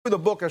The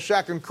book of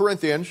 2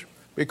 Corinthians,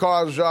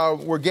 because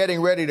we're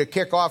getting ready to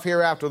kick off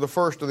here after the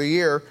first of the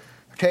year,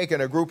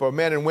 taking a group of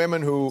men and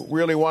women who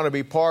really want to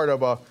be part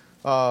of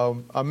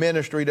a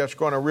ministry that's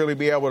going to really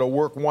be able to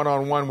work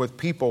one-on-one with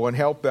people and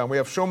help them. We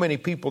have so many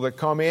people that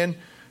come in,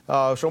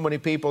 so many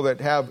people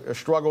that have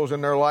struggles in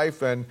their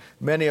life, and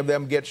many of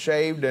them get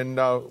saved, and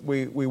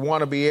we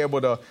want to be able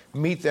to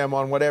meet them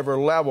on whatever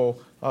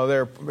level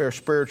their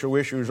spiritual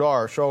issues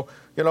are. So,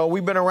 you know,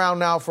 we've been around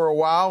now for a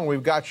while, and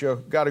we've got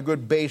a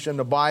good base in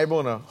the Bible,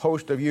 and a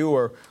host of you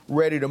are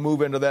ready to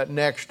move into that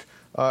next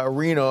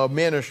arena of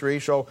ministry.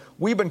 So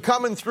we've been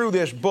coming through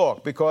this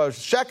book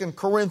because 2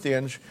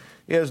 Corinthians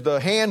is the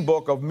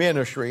handbook of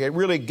ministry. It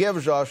really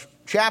gives us,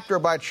 chapter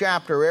by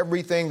chapter,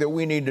 everything that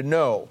we need to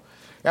know.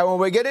 And when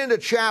we get into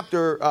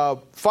chapter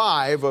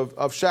 5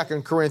 of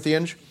 2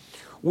 Corinthians,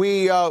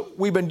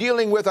 we've been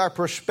dealing with our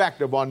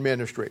perspective on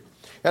ministry.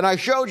 And I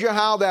showed you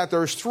how that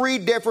there's three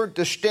different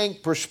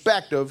distinct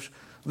perspectives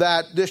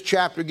that this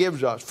chapter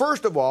gives us.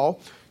 First of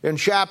all, in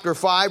chapter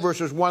 5,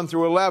 verses 1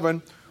 through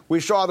 11, we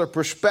saw the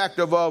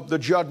perspective of the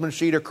judgment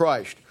seat of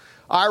Christ.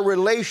 Our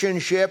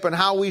relationship and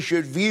how we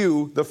should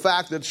view the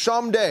fact that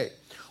someday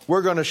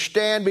we're going to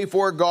stand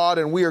before God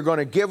and we are going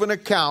to give an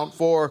account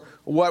for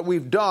what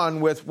we've done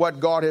with what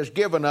God has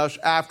given us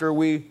after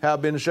we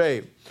have been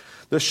saved.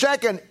 The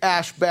second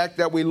aspect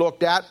that we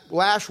looked at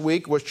last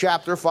week was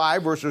chapter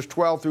 5, verses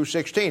 12 through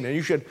 16. And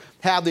you should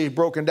have these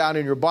broken down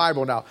in your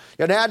Bible now.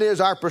 And that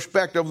is our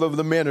perspective of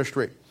the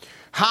ministry.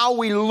 How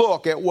we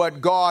look at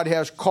what God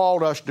has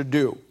called us to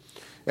do.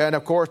 And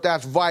of course,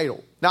 that's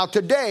vital. Now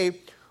today,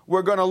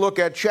 we're going to look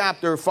at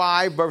chapter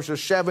 5,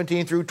 verses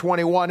 17 through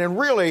 21. And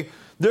really,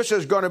 this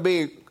is going to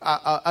be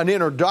an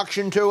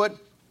introduction to it.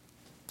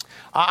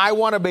 I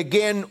want to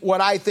begin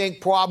what I think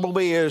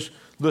probably is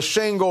the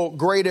single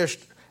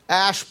greatest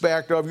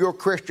aspect of your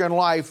Christian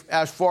life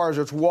as far as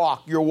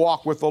your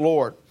walk with the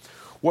Lord.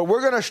 What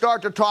we're going to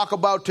start to talk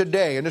about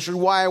today, and this is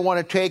why I want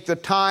to take the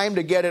time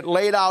to get it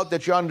laid out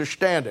that you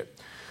understand it.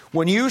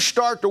 When you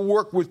start to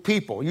work with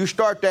people, you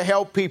start to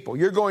help people,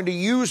 you're going to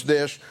use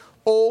this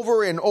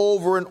over and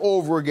over and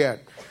over again.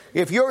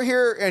 If you're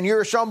here and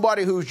you're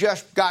somebody who's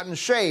just gotten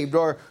saved,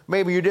 or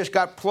maybe you just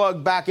got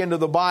plugged back into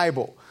the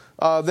Bible,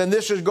 then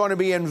this is going to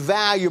be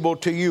invaluable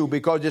to you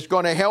because it's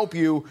going to help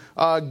you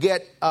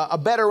get a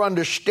better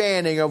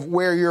understanding of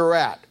where you're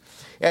at.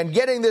 And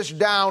getting this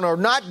down or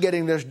not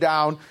getting this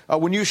down,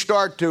 when you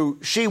start to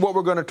see what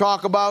we're going to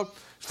talk about,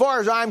 as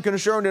far as I'm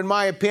concerned, in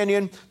my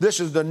opinion, this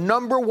is the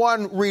number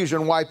one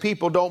reason why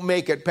people don't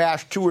make it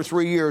past 2 or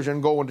 3 years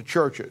and go into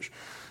churches.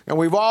 And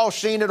we've all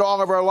seen it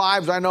all of our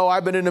lives. I know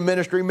I've been in the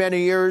ministry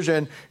many years,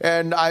 and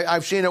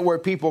I've seen it where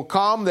people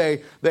come,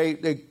 they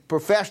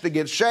profess to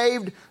get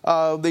saved.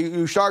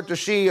 You start to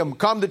see them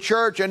come to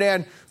church, and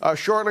then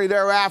shortly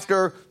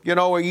thereafter,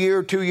 a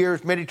year, 2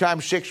 years, many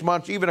times 6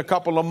 months, even a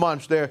couple of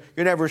months, you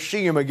never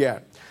see them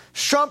again.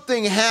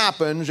 Something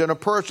happens in a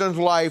person's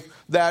life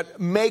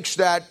that makes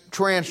that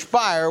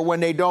transpire when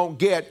they don't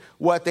get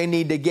what they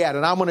need to get.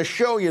 And I'm going to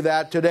show you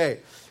that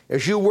today.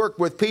 As you work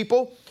with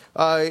people,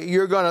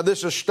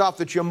 this is stuff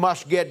that you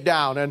must get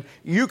down. And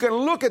you can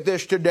look at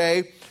this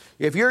today.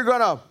 If you're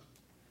going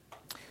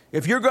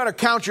to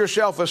count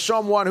yourself as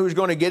someone who's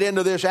going to get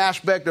into this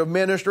aspect of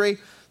ministry,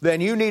 then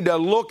you need to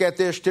look at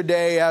this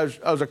today as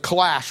a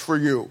class for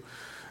you.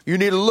 You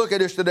need to look at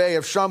this today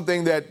as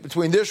something that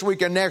between this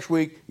week and next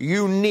week,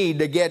 you need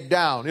to get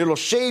down. It'll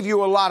save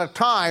you a lot of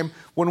time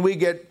when we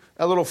get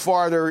a little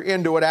farther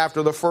into it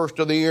after the first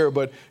of the year,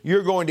 but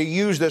you're going to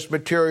use this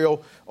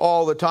material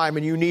all the time,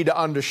 and you need to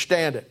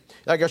understand it.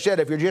 Like I said,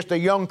 if you're just a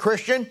young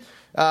Christian,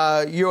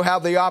 you'll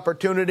have the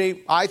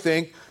opportunity, I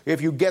think,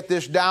 if you get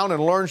this down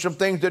and learn some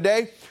things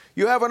today,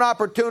 you have an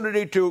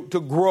opportunity to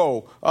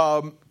grow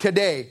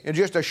today in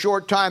just a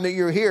short time that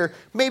you're here.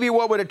 Maybe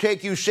what would it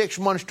take you 6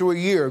 months to a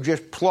year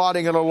just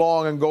plodding it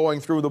along and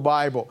going through the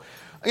Bible?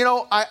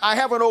 I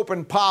have an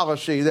open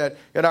policy that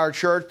at our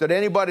church that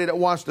anybody that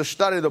wants to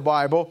study the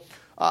Bible,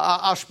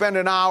 I'll spend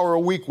an hour a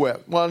week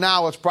with. Well,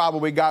 now it's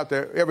probably got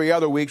there every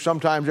other week,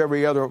 sometimes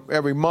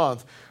every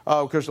month,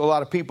 because a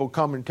lot of people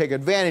come and take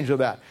advantage of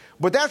that.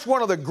 But that's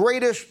one of the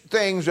greatest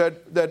things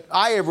that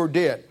I ever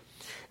did.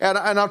 And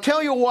I'll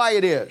tell you why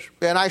it is.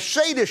 And I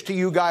say this to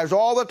you guys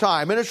all the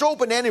time, and it's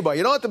open to anybody.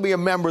 You don't have to be a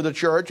member of the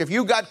church. If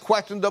you got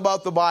questions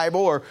about the Bible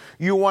or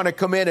you want to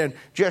come in and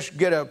just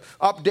get an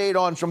update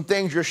on some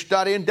things you're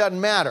studying, doesn't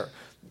matter.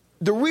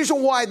 The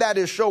reason why that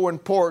is so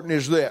important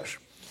is this,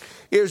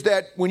 is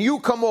that when you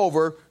come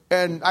over,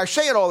 and I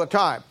say it all the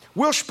time,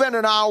 we'll spend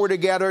an hour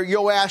together.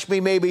 You'll ask me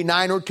maybe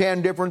 9 or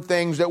 10 different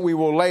things that we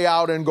will lay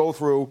out and go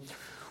through.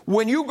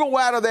 When you go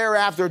out of there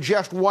after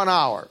just 1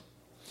 hour,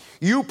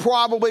 you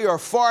probably are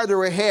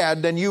farther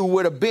ahead than you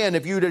would have been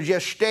if you'd have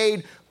just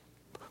stayed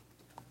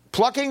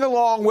plucking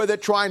along with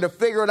it, trying to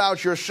figure it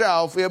out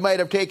yourself. It might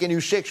have taken you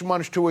 6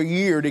 months to a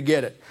year to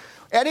get it.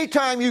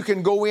 Anytime you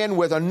can go in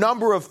with a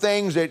number of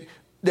things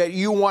that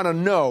you want to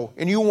know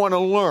and you want to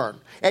learn,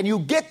 and you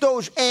get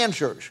those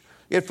answers,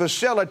 it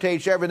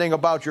facilitates everything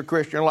about your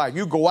Christian life.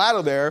 You go out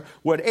of there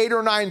with 8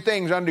 or 9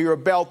 things under your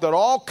belt that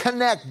all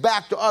connect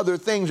back to other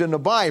things in the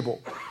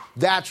Bible.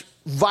 That's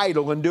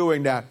vital in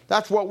doing that.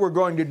 That's what we're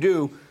going to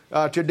do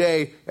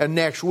today and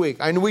next week.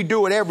 And we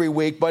do it every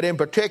week, but in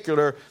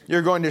particular,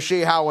 you're going to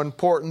see how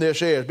important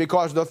this is.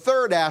 Because the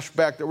third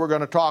aspect that we're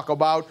going to talk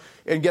about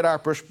and get our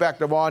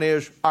perspective on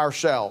is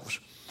ourselves.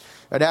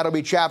 And that'll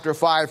be chapter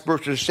 5,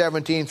 verses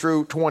 17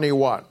 through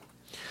 21.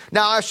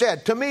 Now, I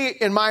said, to me,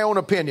 in my own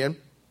opinion,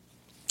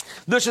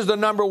 this is the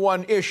number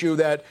one issue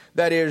that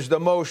is the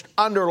most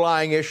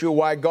underlying issue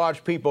why God's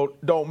people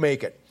don't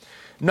make it.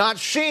 Not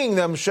seeing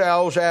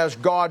themselves as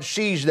God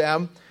sees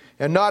them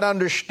and not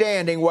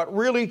understanding what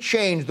really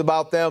changed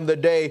about them the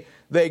day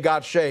they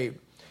got saved.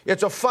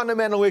 It's a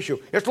fundamental issue.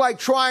 It's like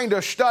trying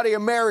to study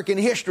American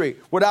history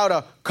without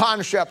a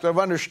concept of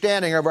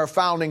understanding of our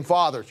founding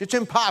fathers. It's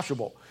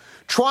impossible.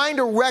 Trying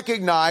to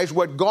recognize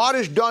what God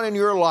has done in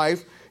your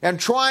life and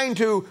trying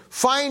to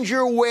find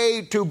your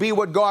way to be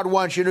what God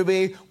wants you to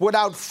be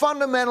without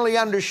fundamentally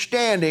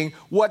understanding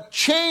what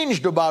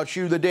changed about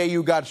you the day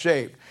you got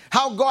saved.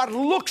 How God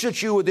looks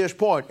at you at this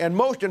point, and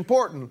most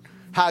important,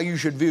 how you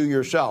should view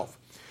yourself.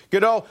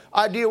 You know,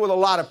 I deal with a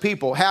lot of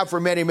people, have for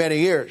many, many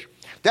years.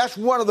 That's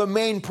one of the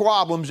main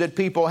problems that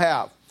people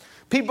have.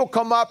 People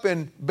come up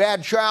in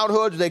bad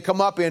childhoods. They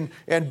come up in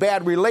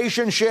bad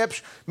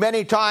relationships.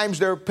 Many times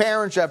their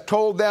parents have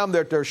told them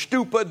that they're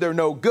stupid, they're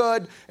no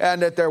good,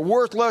 and that they're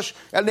worthless.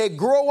 And they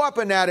grow up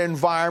in that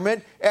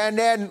environment. And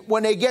then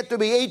when they get to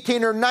be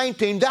 18 or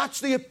 19, that's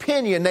the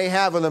opinion they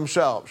have of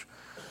themselves.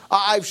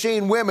 I've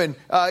seen women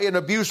in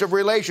abusive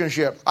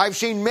relationships. I've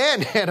seen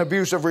men in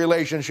abusive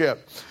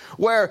relationships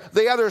where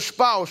the other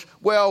spouse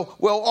will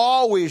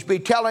always be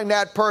telling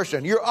that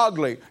person, you're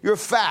ugly, you're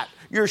fat,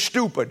 you're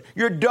stupid,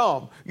 you're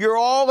dumb, you're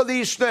all of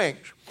these things.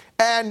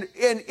 And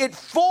it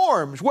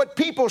forms what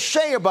people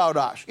say about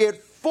us. It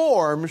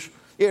forms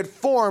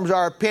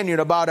our opinion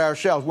about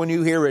ourselves when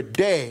you hear it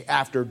day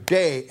after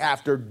day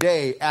after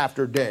day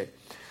after day.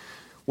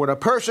 When a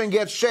person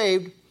gets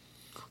saved,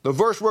 the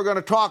verse we're going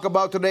to talk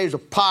about today is a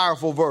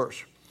powerful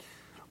verse.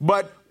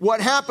 But what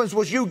happens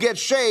when you get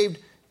saved,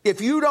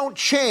 if you don't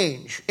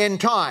change in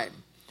time,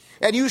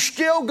 and you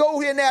still go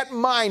in that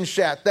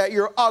mindset that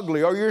you're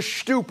ugly, or you're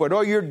stupid,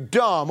 or you're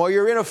dumb, or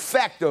you're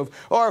ineffective,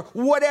 or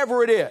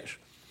whatever it is,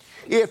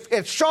 if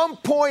at some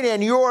point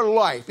in your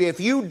life, if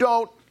you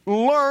don't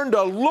learn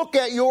to look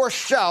at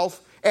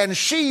yourself and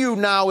see you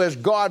now as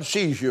God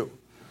sees you,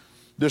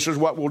 this is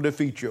what will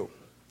defeat you.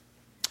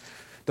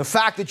 The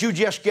fact that you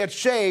just get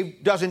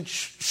saved doesn't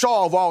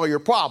solve all of your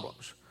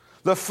problems.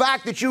 The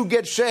fact that you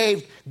get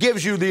saved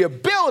gives you the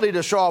ability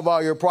to solve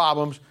all your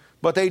problems,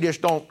 but they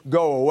just don't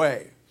go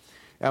away.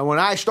 And when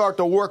I start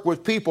to work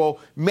with people,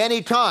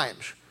 many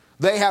times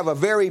they have a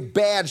very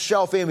bad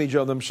self-image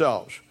of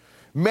themselves.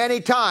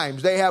 Many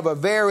times they have a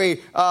very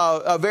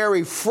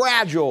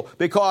fragile,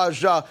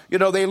 because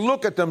they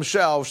look at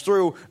themselves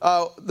through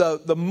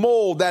the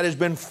mold that has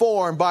been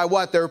formed by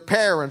what their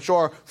parents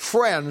or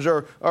friends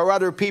or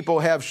other people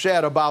have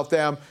said about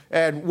them.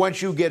 And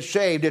once you get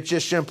saved, it's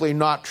just simply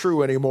not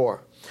true anymore.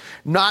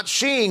 Not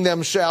seeing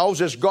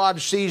themselves as God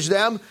sees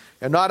them,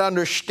 and not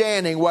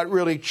understanding what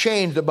really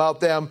changed about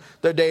them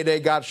the day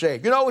they got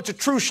saved. You know, it's a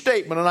true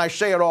statement, and I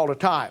say it all the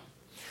time.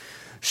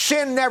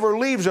 Sin never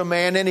leaves a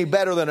man any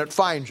better than it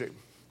finds him.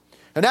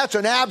 And that's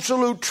an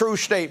absolute true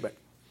statement.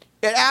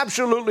 It's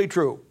absolutely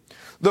true.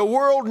 The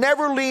world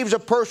never leaves a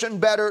person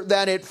better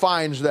than it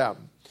finds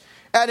them.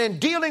 And in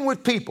dealing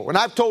with people, and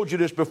I've told you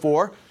this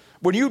before,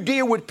 when you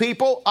deal with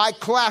people, I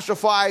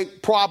classify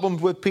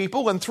problems with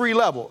people in 3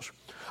 levels.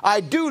 I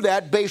do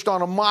that based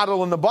on a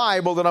model in the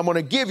Bible that I'm going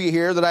to give you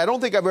here that I don't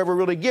think I've ever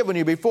really given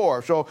you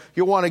before. So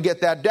you'll want to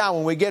get that down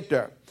when we get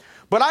there.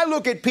 But I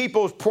look at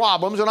people's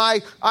problems, and I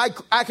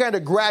kind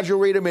of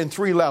graduate them in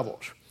 3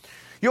 levels.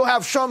 You'll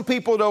have some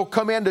people that'll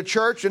come into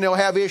church and they'll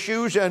have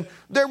issues, and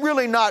they're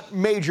really not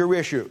major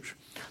issues.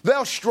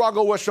 They'll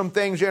struggle with some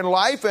things in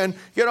life, and,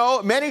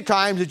 many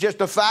times it's just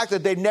the fact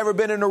that they've never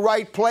been in the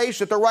right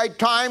place at the right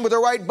time with the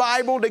right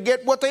Bible to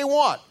get what they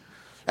want.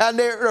 And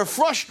they're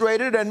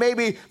frustrated, and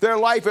maybe their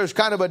life is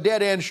kind of a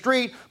dead-end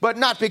street, but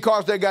not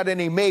because they got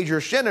any major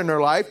sin in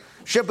their life,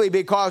 simply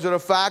because of the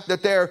fact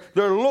that they're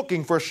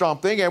looking for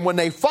something, and when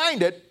they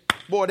find it,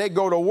 boy, they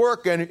go to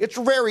work, and it's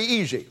very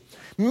easy.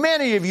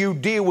 Many of you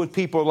deal with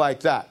people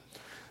like that,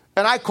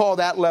 and I call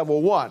that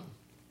level 1.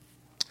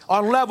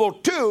 On level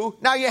 2,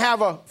 now you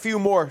have a few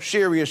more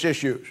serious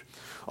issues.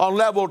 On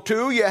level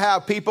 2, you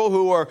have people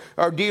who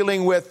are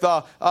dealing with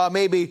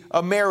maybe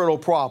marital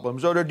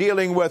problems, or they're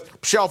dealing with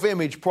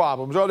self-image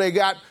problems, or they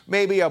got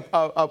maybe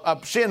a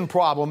sin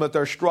problem that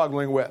they're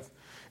struggling with.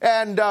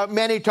 And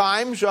many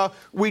times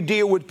we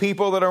deal with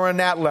people that are in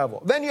that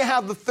level. Then you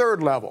have the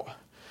 3rd level.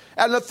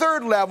 And the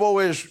 3rd level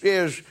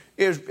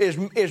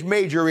is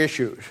major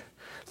issues.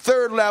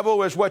 3rd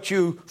level is what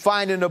you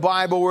find in the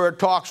Bible where it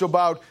talks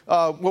about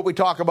what we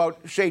talk about,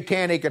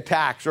 satanic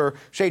attacks or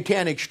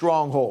satanic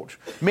strongholds.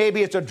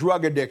 Maybe it's a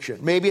drug addiction.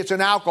 Maybe it's an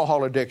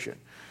alcohol addiction.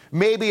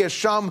 Maybe it's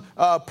some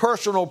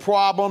personal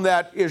problem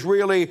that is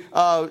really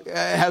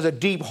has a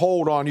deep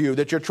hold on you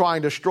that you're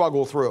trying to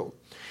struggle through.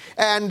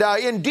 And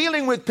in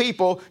dealing with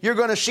people, you're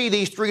going to see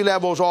these three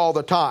levels all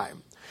the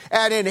time.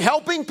 And in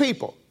helping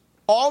people,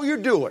 all you're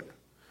doing,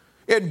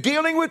 in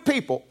dealing with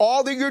people,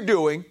 all that you're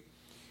doing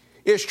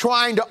is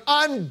trying to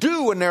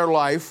undo in their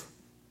life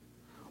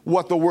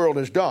what the world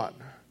has done.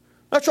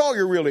 That's all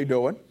you're really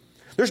doing.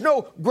 There's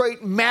no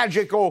great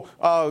magical,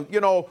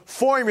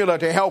 formula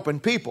to helping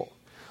people.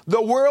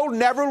 The world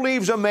never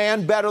leaves a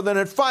man better than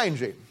it finds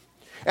him.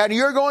 And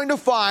you're going to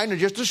find in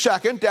just a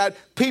second that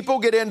people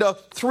get into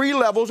three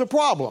levels of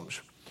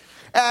problems.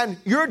 And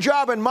your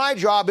job and my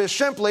job is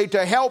simply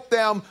to help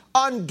them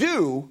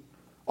undo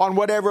on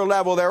whatever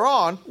level they're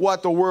on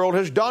what the world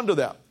has done to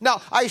them.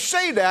 Now, I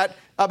say that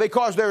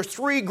because there's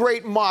three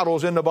great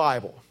models in the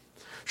Bible.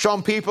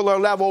 Some people are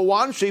level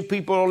 1, some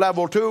people are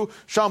level 2,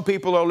 some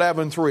people are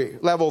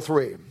level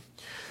 3.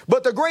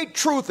 But the great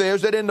truth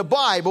is that in the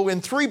Bible, in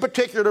three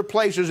particular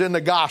places in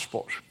the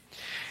Gospels,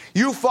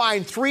 you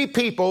find three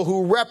people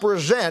who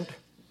represent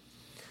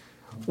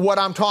what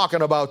I'm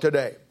talking about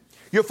today.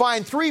 You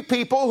find three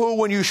people who,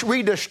 when you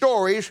read the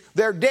stories,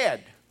 they're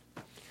dead.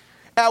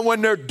 And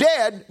when they're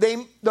dead,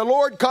 the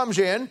Lord comes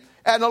in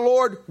and the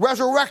Lord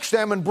resurrects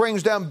them and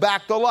brings them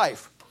back to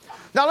life.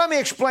 Now let me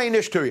explain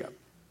this to you.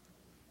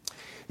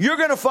 You're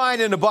going to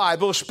find in the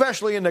Bible,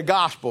 especially in the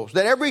Gospels,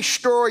 that every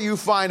story you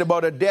find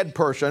about a dead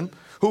person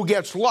who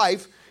gets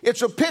life,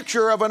 it's a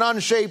picture of an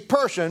unsaved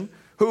person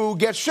who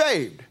gets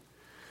saved.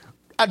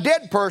 A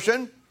dead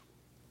person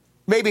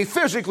may be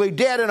physically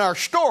dead in our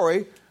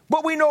story,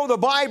 but we know the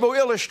Bible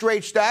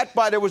illustrates that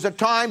by there was a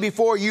time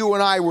before you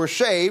and I were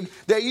saved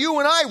that you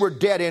and I were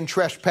dead in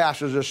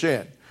trespasses of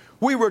sin.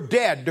 We were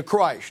dead to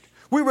Christ.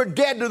 We were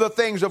dead to the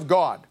things of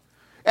God.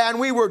 And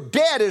we were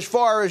dead as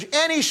far as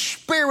any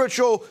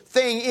spiritual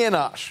thing in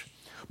us.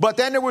 But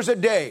then there was a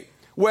day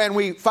when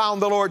we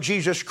found the Lord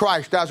Jesus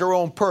Christ as our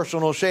own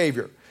personal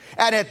Savior.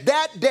 And at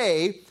that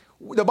day,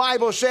 the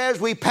Bible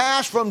says we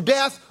passed from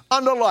death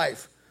unto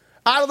life,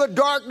 out of the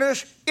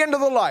darkness into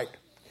the light.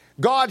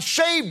 God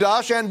saved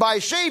us, and by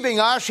saving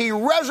us, He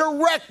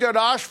resurrected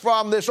us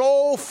from this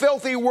old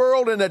filthy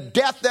world and the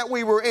death that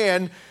we were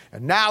in,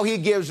 and now He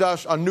gives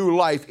us a new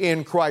life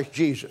in Christ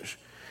Jesus.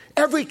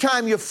 Every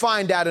time you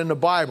find that in the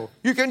Bible,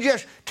 you can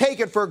just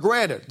take it for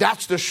granted.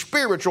 That's the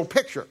spiritual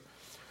picture.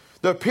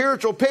 The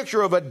spiritual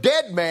picture of a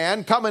dead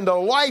man coming to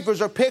life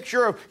is a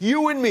picture of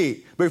you and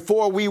me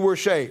before we were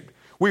saved.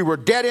 We were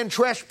dead in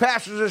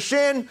trespasses of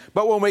sin,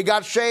 but when we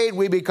got saved,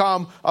 we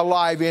become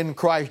alive in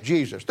Christ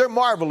Jesus. They're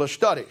marvelous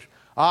studies.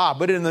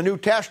 But in the New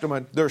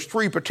Testament, there's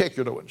three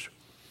particular ones.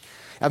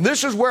 And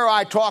this is where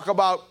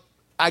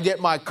I get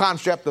my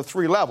concept of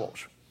three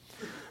levels.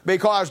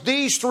 Because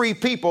these three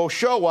people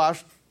show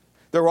us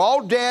they're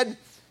all dead,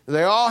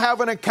 they all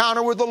have an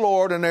encounter with the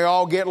Lord, and they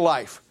all get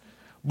life.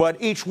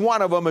 But each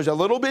one of them is a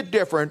little bit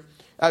different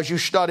as you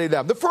study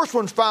them. The first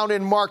one's found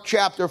in Mark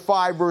chapter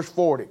 5, verse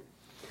 40.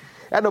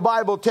 And the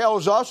Bible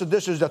tells us that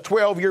this is a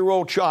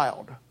 12-year-old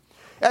child.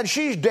 And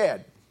she's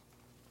dead.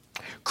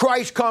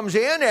 Christ comes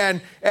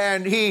in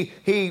and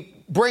he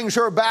brings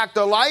her back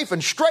to life,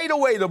 and straight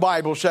away, the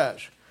Bible says,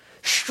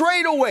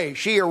 straight away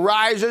she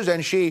arises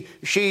and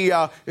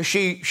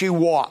she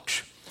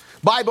walks.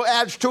 Bible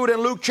adds to it in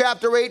Luke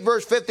chapter 8,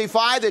 verse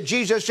 55, that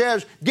Jesus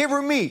says, give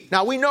her meat.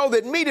 Now we know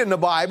that meat in the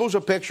Bible is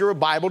a picture of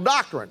Bible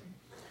doctrine.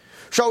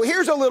 So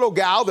here's a little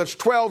gal that's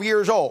 12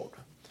 years old.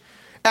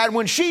 And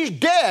when she's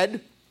dead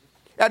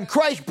and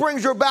Christ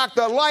brings her back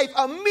to life,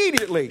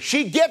 immediately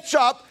she gets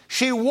up,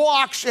 she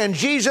walks, and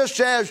Jesus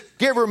says,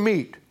 give her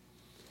meat.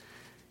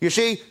 You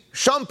see,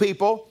 some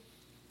people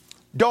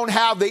don't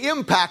have the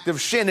impact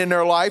of sin in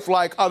their life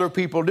like other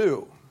people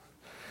do.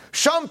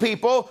 Some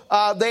people,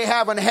 they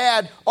haven't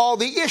had all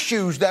the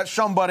issues that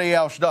somebody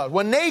else does.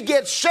 When they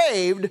get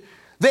saved,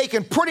 they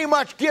can pretty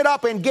much get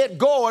up and get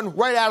going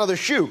right out of the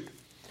chute.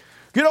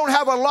 You don't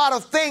have a lot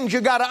of things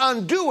you got to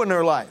undo in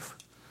their life.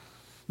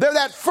 They're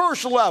that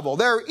first level.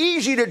 They're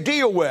easy to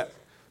deal with.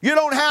 You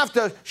don't have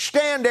to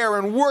stand there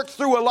and work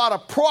through a lot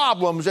of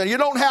problems, and you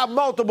don't have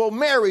multiple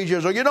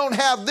marriages, or you don't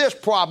have this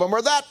problem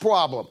or that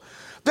problem.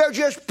 They're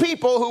just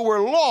people who were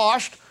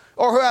lost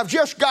or who have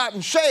just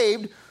gotten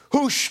saved,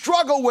 who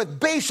struggle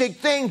with basic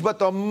things, but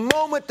the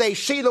moment they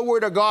see the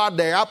Word of God,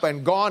 they're up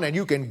and gone, and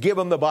you can give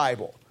them the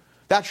Bible.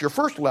 That's your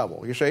first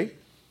level, you see.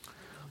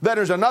 Then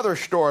there's another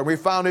story. We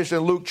found this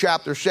in Luke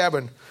chapter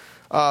 7,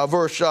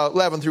 verse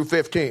 11 through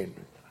 15.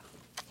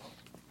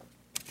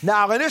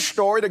 Now, in this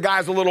story, the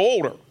guy's a little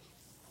older.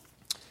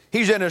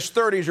 He's in his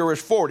 30s or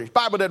his 40s. The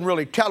Bible doesn't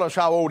really tell us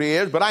how old he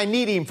is, but I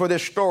need him for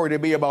this story to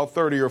be about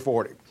 30 or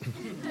 40.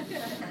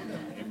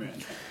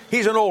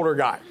 He's an older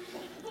guy.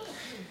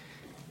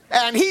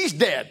 And he's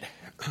dead.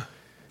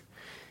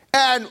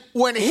 And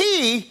when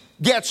he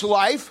gets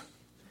life,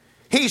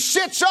 he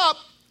sits up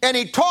and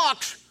he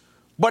talks,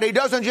 but he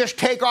doesn't just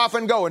take off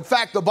and go. In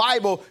fact, the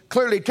Bible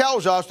clearly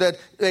tells us that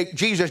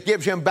Jesus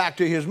gives him back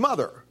to his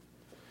mother.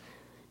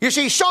 You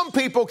see, some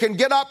people can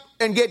get up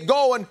and get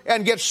going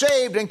and get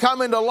saved and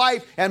come into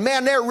life, and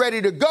man, they're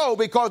ready to go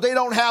because they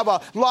don't have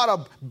a lot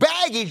of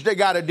baggage they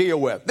got to deal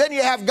with. Then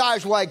you have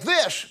guys like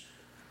this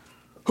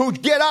who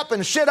get up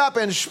and sit up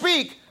and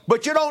speak,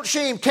 but you don't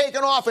see him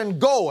taking off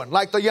and going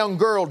like the young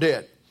girl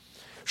did.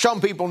 Some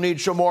people need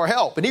some more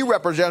help, and he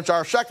represents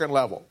our second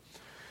level.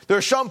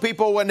 There's some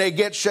people when they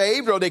get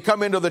saved or they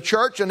come into the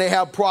church and they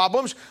have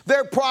problems,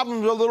 their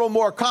problems are a little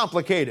more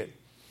complicated.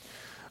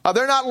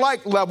 They're not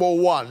like level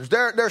ones.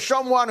 They're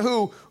someone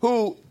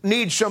who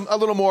needs a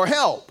little more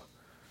help.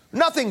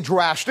 Nothing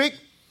drastic.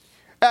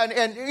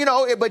 And you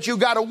know, but you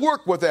got to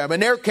work with them. In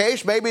their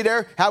case, maybe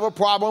they have a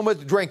problem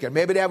with drinking.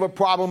 Maybe they have a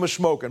problem with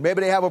smoking. Maybe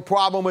they have a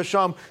problem with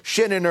some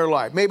sin in their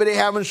life. Maybe they're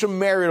having some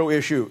marital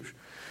issues.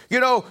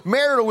 You know,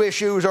 marital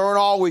issues aren't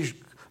always,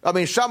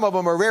 some of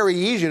them are very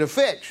easy to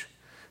fix.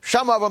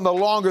 Some of them, the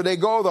longer they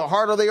go, the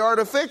harder they are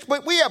to fix.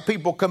 But we have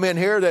people come in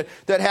here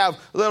that have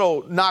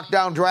little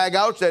knockdown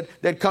dragouts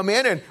that come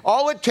in, and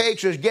all it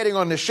takes is getting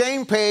on the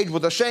same page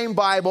with the same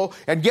Bible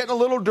and getting a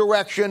little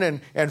direction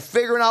and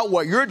figuring out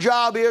what your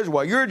job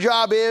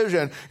is,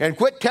 and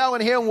quit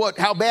telling him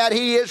how bad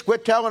he is,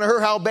 quit telling her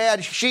how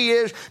bad she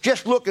is.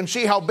 Just look and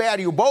see how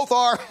bad you both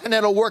are, and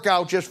it'll work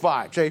out just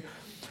fine. See,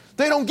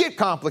 they don't get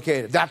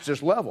complicated. That's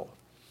this level.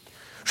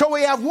 So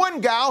we have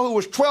one gal who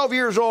was 12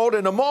 years old,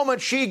 and the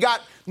moment she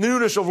got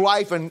newness of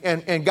life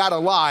and got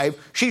alive,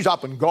 she's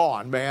up and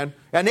gone, man.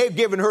 And they've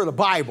given her the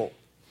Bible.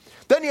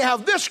 Then you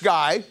have this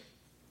guy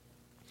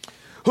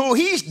who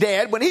he's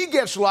dead. When he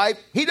gets life,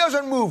 he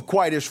doesn't move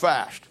quite as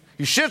fast.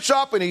 He sits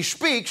up and he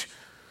speaks,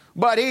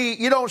 but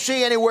you don't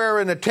see anywhere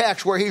in the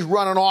text where he's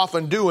running off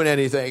and doing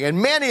anything. And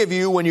many of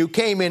you, when you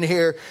came in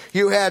here,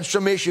 you had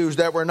some issues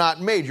that were not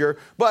major,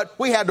 but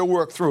we had to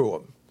work through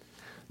them.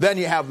 Then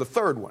you have the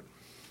third one.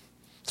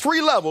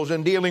 3 levels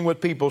in dealing with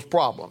people's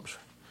problems.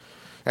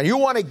 And you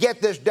want to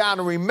get this down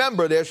and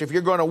remember this if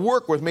you're going to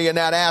work with me in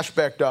that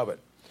aspect of it.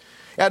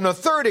 And the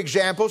third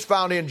example is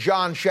found in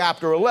John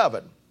chapter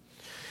 11.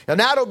 And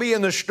that'll be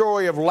in the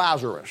story of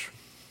Lazarus.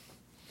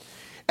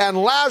 And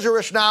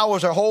Lazarus now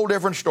is a whole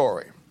different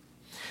story.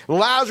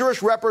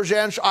 Lazarus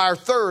represents our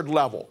third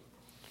level.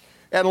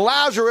 And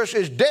Lazarus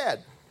is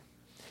dead.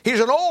 He's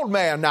an old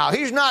man now.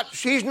 He's not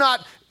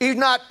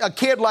a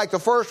kid like the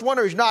first one,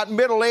 or he's not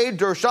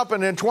middle-aged or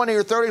something in 20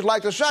 or 30s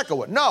like the second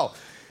one. No.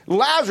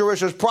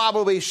 Lazarus is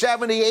probably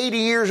 70, 80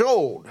 years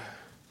old.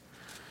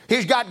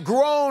 He's got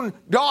grown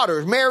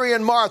daughters, Mary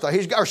and Martha.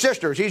 He's got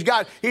sisters. He's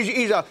an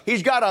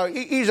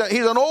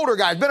older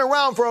guy. He's been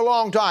around for a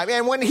long time.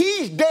 And when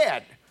he's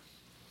dead,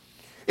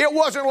 it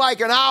wasn't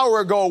like an hour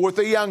ago with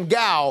the young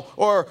gal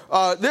or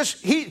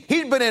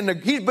he's been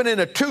in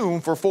a tomb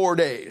for 4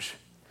 days.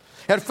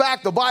 In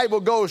fact, the Bible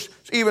goes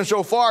even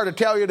so far to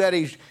tell you that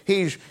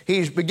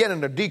he's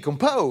beginning to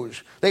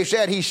decompose. They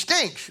said he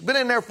stinks. Been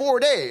in there 4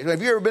 days.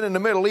 If you've ever been in the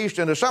Middle East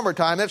in the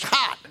summertime, it's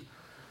hot.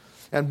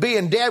 And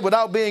being dead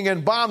without being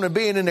embalmed and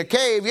being in the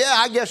cave, yeah,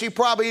 I guess he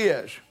probably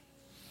is.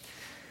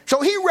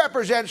 So he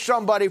represents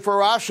somebody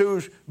for us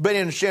who's been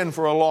in sin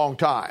for a long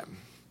time.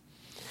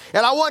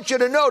 And I want you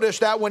to notice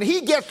that when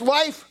he gets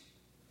life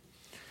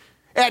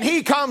and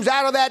he comes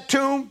out of that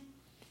tomb,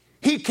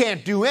 he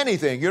can't do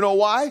anything. You know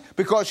why?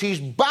 Because he's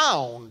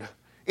bound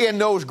in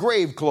those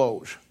grave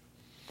clothes.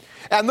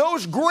 And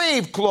those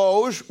grave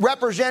clothes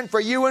represent for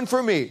you and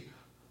for me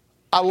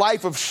a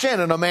life of sin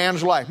in a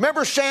man's life.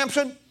 Remember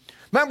Samson?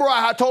 Remember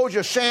I told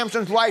you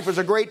Samson's life is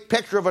a great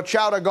picture of a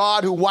child of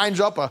God who winds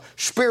up a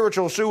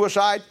spiritual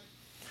suicide?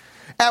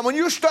 And when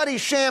you study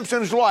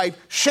Samson's life,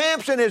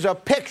 Samson is a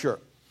picture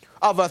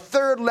of a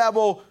third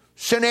level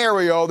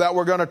scenario that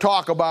we're going to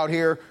talk about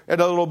here in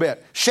a little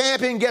bit.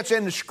 Samson gets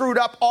screwed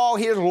up all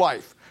his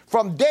life.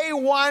 From day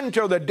one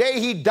till the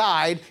day he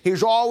died,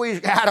 he's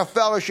always had a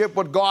fellowship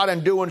with God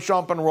and doing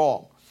something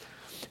wrong.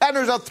 And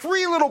there's a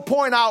 3 little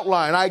point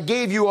outline I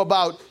gave you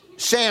about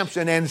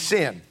Samson and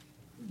sin.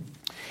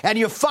 And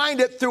you find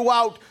it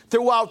throughout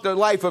the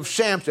life of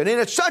Samson. And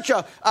it's such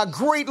a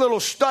great little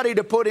study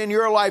to put in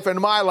your life and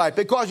my life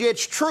because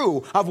it's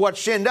true of what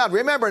sin does.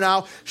 Remember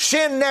now,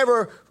 sin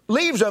never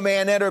leaves a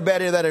man any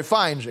better than it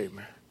finds him.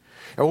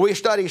 And when we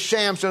study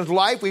Samson's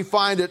life, we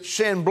find that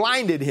sin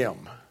blinded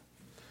him.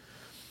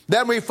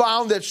 Then we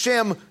found that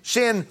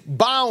sin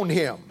bound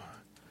him.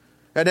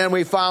 And then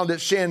we found that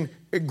sin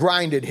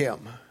grinded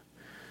him.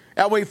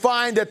 And we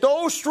find that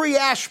those 3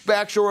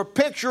 aspects are a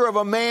picture of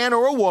a man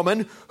or a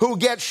woman who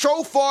gets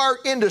so far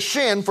into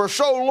sin for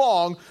so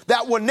long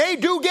that when they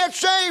do get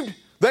saved,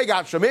 they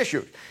got some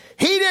issues.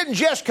 He didn't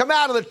just come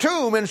out of the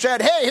tomb and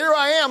said, hey, here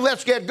I am,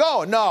 let's get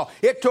going. No,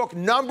 it took a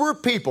number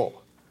of people.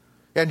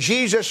 And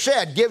Jesus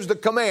said, gives the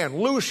command,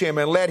 loose him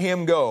and let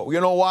him go. You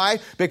know why?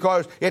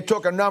 Because it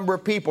took a number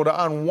of people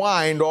to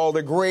unwind all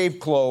the grave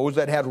clothes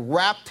that had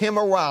wrapped him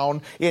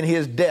around in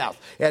his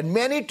death. And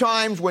many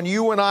times when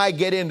you and I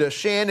get into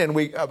sin and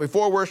we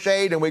before we're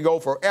saved and we go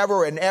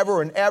forever and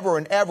ever and ever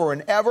and ever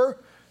and ever,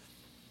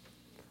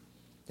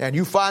 and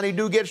you finally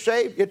do get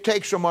saved, it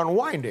takes some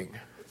unwinding.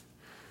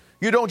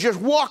 You don't just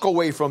walk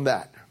away from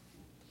that.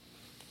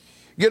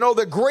 You know,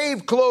 the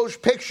grave clothes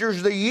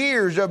pictures the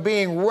years of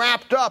being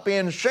wrapped up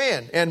in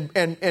sin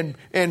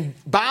and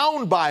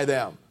bound by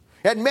them,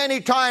 and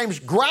many times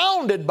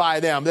grounded by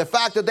them, the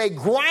fact that they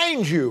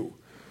grind you.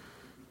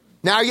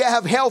 Now you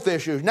have health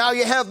issues. Now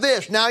you have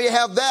this. Now you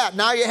have that.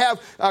 Now you have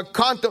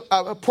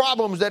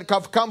problems that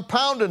have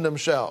compounded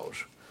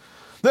themselves.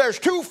 There's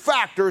two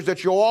factors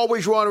that you'll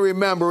always want to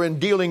remember in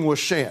dealing with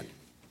sin.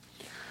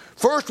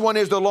 First one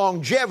is the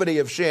longevity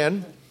of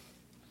sin.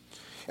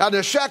 And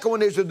the second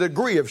one is the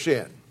degree of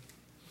sin.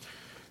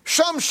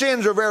 Some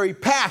sins are very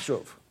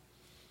passive.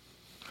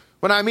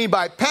 What I mean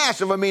by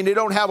passive, I mean they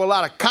don't have a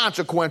lot of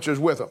consequences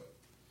with them.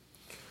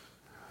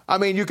 I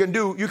mean, you can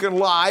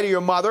lie to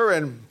your mother,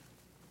 and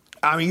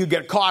I mean, you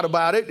get caught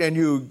about it and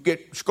you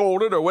get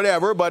scolded or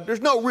whatever, but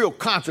there's no real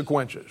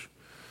consequences.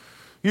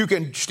 You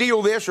can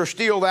steal this or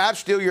steal that,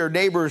 steal your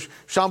neighbor's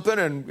something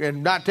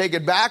and not take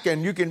it back,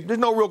 and there's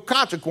no real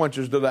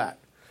consequences to that.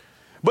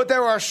 But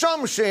there are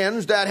some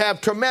sins that have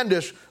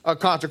tremendous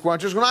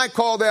consequences, and I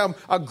call them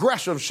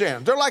aggressive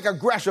sins. They're like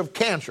aggressive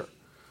cancer.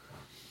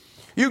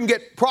 You can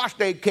get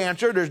prostate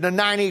cancer. There's a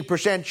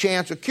 90%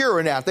 chance of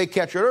curing that if they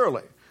catch it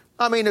early.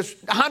 I mean, it's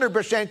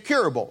 100%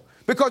 curable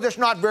because it's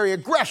not very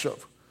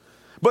aggressive.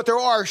 But there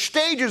are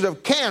stages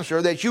of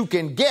cancer that you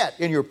can get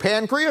in your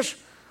pancreas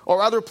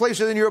or other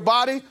places in your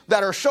body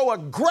that are so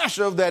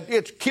aggressive that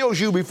it kills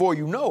you before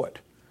you know it.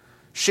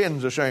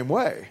 Sin's the same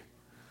way.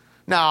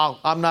 Now,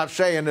 I'm not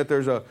saying that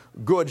there's a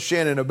good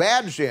sin and a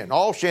bad sin.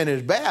 All sin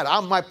is bad.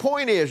 My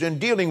point is, in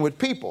dealing with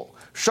people,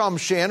 some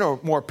sin are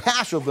more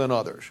passive than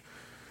others.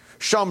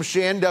 Some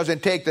sin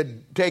doesn't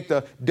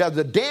does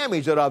the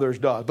damage that others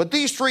does. But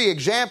these three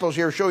examples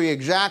here show you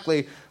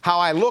exactly how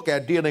I look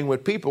at dealing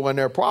with people and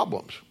their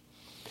problems.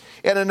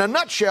 And in a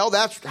nutshell,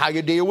 that's how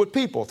you deal with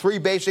people. Three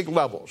basic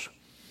levels.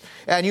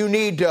 And you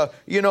need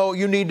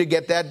to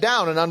get that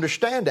down and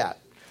understand that.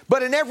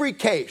 But in every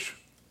case,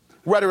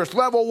 whether it's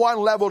level 1,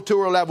 level 2,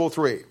 or level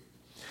 3,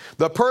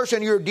 the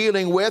person you're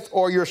dealing with,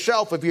 or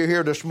yourself if you're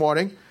here this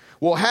morning,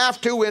 will have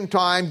to, in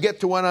time, get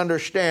to an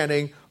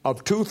understanding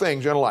of two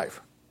things in life.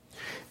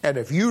 And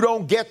if you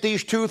don't get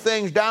these two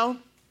things down,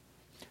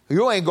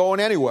 you ain't going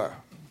anywhere.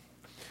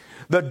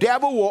 The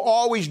devil will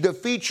always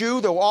defeat you.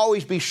 There will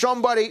always be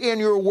somebody in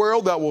your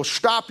world that will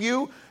stop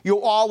you.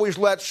 You'll always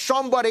let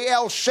somebody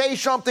else say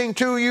something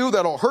to you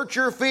that'll hurt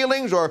your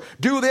feelings or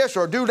do this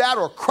or do that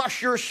or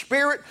crush your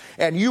spirit,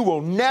 and you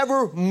will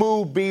never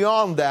move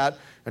beyond that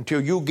until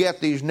you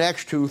get these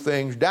next two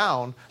things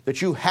down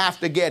that you have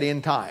to get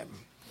in time.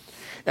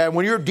 And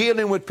when you're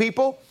dealing with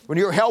people, when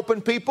you're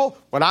helping people,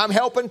 when I'm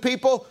helping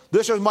people,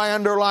 this is my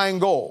underlying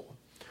goal.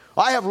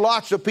 I have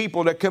lots of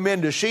people that come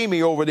in to see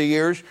me over the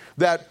years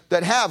that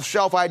have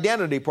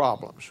self-identity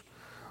problems.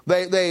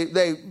 They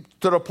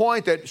to the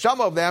point that some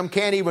of them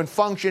can't even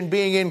function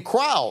being in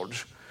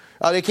crowds.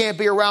 They can't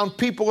be around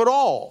people at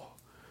all.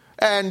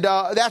 And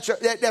that's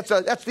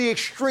the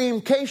extreme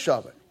case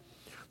of it.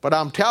 But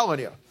I'm telling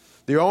you,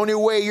 the only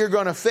way you're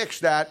going to fix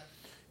that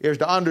is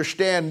to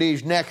understand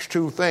these next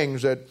two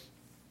things that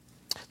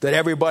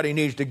everybody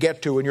needs to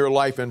get to in your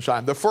life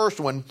inside. The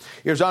first one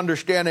is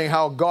understanding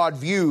how God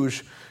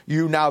views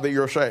you now that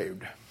you're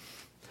saved.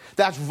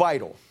 That's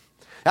vital.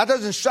 That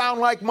doesn't sound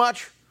like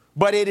much,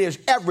 but it is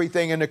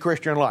everything in the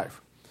Christian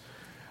life.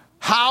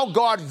 How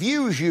God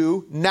views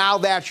you now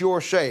that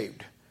you're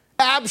saved.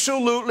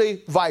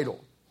 Absolutely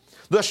vital.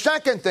 The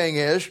second thing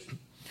is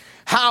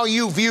how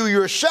you view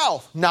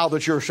yourself now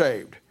that you're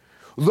saved.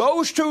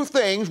 Those two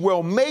things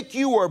will make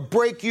you or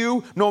break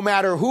you no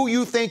matter who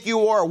you think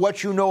you are or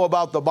what you know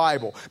about the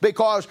Bible.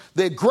 Because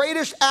the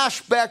greatest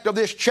aspect of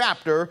this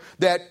chapter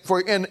that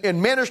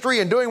in ministry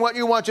and doing what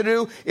you want to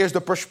do is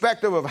the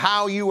perspective of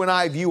how you and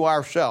I view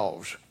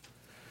ourselves.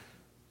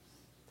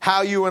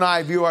 How you and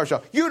I view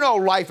ourselves. You know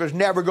life is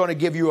never going to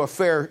give you a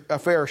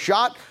fair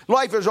shot.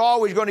 Life is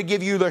always going to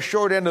give you the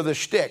short end of the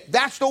stick.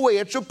 That's the way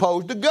it's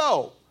supposed to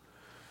go.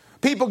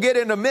 People get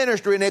into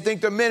ministry and they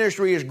think the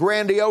ministry is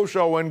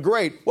grandioso and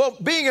great. Well,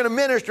 being in a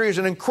ministry is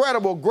an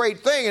incredible, great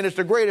thing, and it's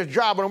the greatest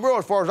job in the world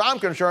as far as I'm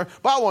concerned.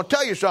 But I want to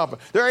tell you something.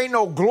 There ain't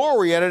no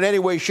glory in it in any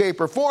way,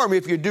 shape, or form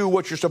if you do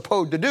what you're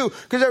supposed to do,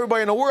 because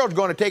everybody in the world is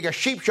going to take a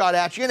sheep shot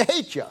at you and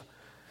hate you.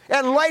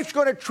 And life's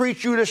going to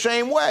treat you the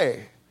same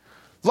way.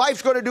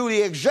 Life's going to do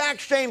the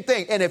exact same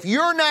thing. And if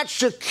you're not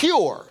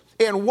secure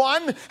in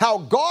one, how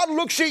God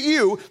looks at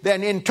you,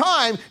 then in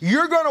time,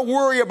 you're going to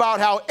worry about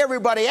how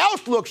everybody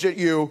else looks at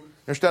you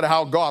instead of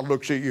how God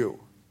looks at you.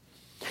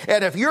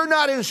 And if you're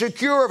not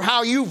insecure of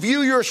how you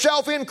view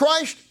yourself in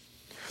Christ,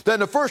 then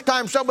the first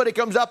time somebody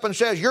comes up and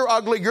says, you're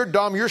ugly, you're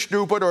dumb, you're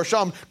stupid, or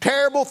some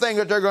terrible thing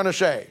that they're going to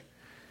say,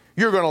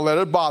 you're going to let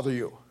it bother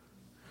you.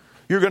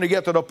 You're going to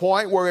get to the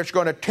point where it's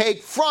going to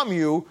take from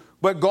you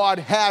what God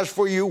has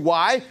for you.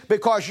 Why?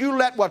 Because you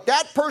let what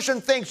that person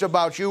thinks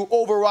about you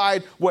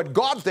override what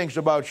God thinks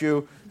about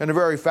you, and the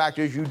very fact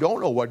is you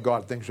don't know what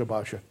God thinks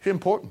about you. It's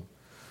important.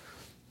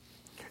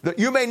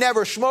 You may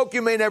never smoke,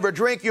 you may never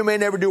drink, you may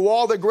never do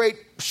all the great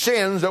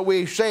sins that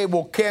we say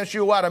will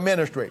cancel you out of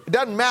ministry. It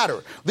doesn't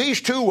matter.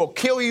 These two will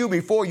kill you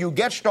before you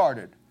get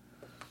started.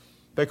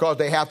 because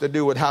they have to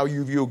do with how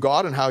you view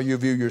God and how you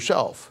view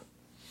yourself.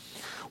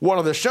 One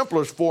of the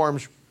simplest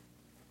forms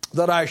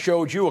that I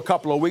showed you a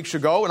couple of weeks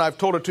ago, and I've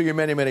told it to you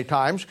many, many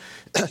times,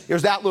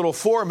 is that little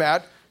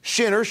format,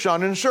 sinner,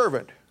 son, and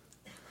servant.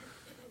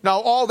 Now,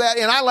 all that,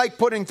 and I like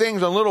putting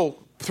things in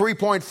little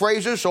 3-point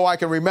phrases so I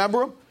can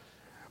remember them,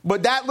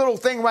 but that little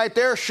thing right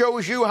there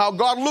shows you how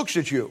God looks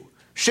at you.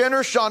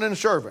 Sinner, son, and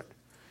servant.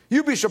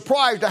 You'd be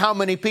surprised at how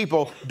many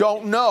people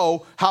don't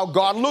know how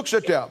God looks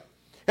at them.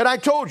 And I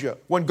told you,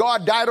 when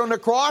God died on the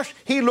cross,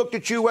 He looked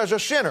at you as a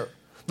sinner.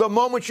 The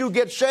moment you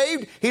get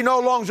saved, He no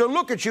longer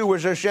looks at you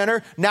as a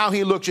sinner. Now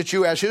He looks at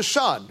you as His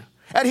son.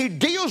 And He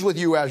deals with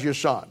you as your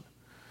son.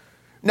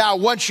 Now,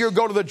 once you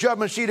go to the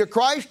judgment seat of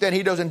Christ, then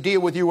He doesn't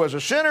deal with you as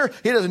a sinner.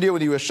 He doesn't deal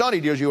with you as son.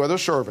 He deals with you as a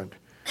servant.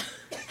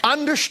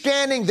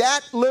 Understanding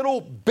that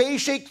little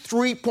basic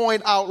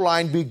 3-point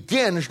outline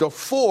begins to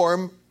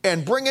form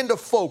and bring into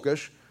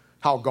focus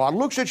how God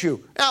looks at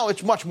you. Now,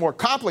 it's much more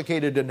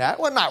complicated than that.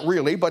 Well, not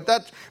really, but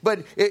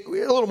a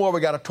little more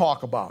we got to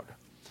talk about.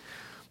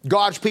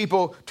 God's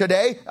people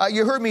today,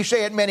 you heard me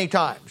say it many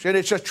times, and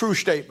it's a true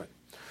statement.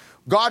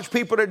 God's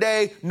people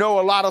today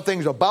know a lot of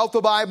things about the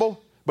Bible,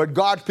 but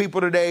God's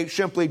people today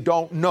simply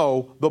don't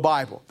know the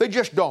Bible. They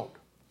just don't.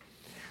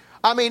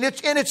 I mean,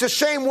 it's the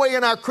same way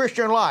in our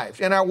Christian lives,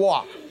 in our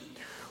walk.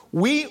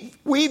 We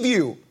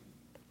view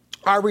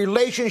our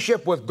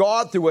relationship with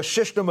God through a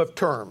system of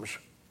terms.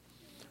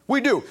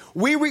 We do.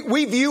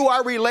 We view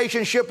our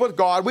relationship with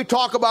God. We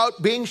talk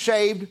about being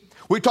saved.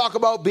 We talk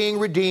about being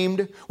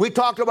redeemed. We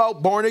talk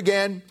about born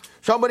again.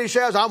 Somebody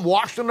says, I'm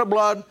washed in the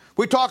blood.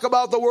 We talk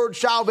about the word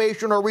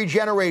salvation or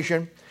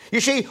regeneration.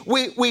 You see,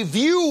 we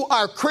view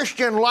our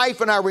Christian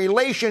life and our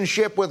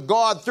relationship with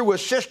God through a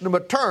system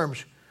of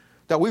terms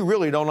that we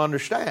really don't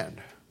understand.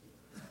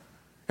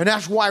 And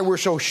that's why we're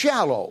so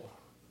shallow.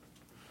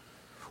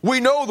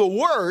 We know the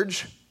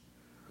words,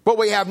 but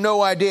we have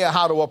no idea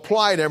how to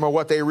apply them or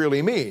what they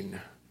really mean.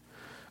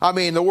 I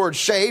mean, the words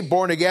saved,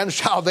 born again,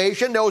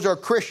 salvation, those are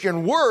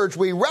Christian words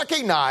we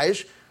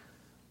recognize,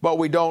 but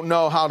we don't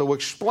know how to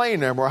explain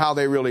them or how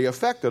they really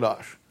affected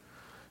us.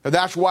 And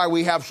that's why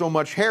we have so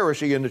much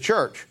heresy in the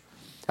church.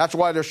 That's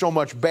why there's so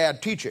much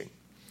bad teaching.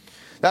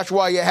 That's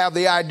why you have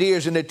the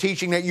ideas in the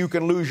teaching that you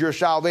can lose your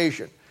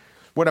salvation.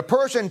 When a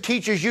person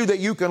teaches you that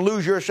you can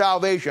lose your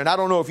salvation, I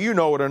don't know if you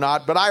know it or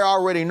not, but I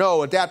already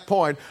know at that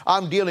point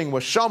I'm dealing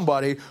with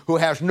somebody who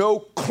has no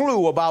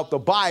clue about the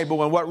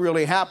Bible and what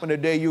really happened the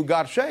day you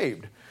got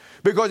saved.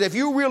 Because if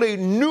you really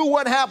knew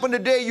what happened the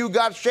day you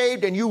got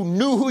saved and you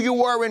knew who you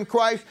were in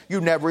Christ,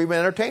 you'd never even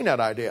entertain that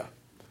idea.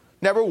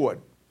 Never would.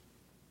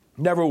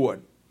 Never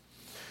would.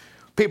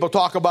 People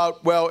talk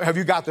about, well, have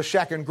you got the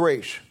second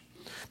grace?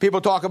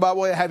 People talk about,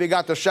 well, have you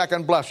got the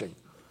second blessing?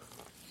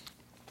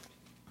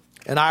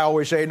 And I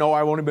always say, no,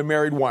 I've only been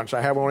married once.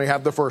 I have only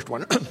had the first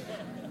one.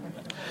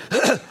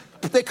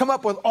 They come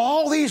up with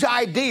all these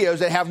ideas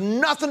that have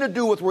nothing to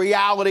do with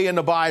reality in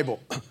the Bible.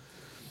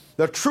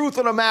 The truth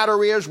of the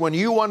matter is, when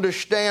you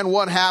understand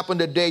what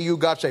happened the day you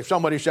got saved.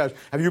 Somebody says,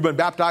 have you been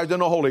baptized in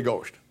the Holy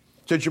Ghost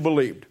since you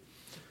believed?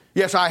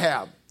 Yes, I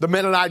have. The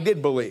minute I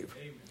did believe.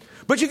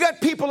 But you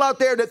got people out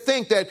there that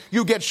think that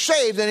you get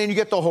saved and then you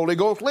get the Holy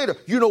Ghost later.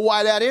 You know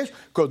why that is?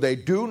 Because they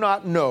do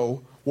not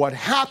know what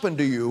happened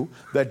to you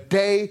the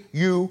day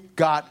you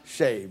got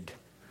saved.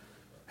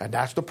 And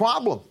that's the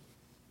problem.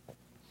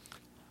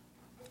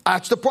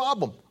 That's the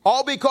problem.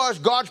 All because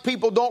God's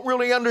people don't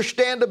really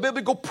understand the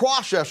biblical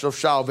process of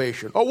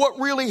salvation or what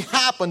really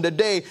happened the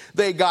day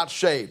they got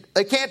saved.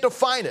 They can't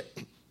define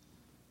it.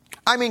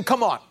 I mean,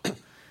 come on.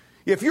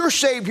 If you're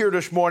saved here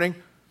this morning,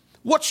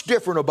 what's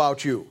different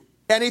about you?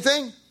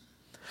 Anything?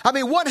 I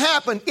mean, what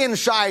happened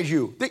inside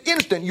you the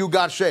instant you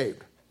got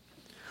saved?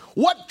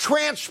 What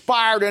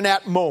transpired in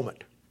that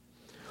moment?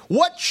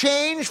 What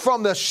changed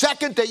from the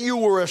second that you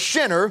were a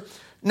sinner,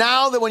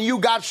 now that when you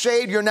got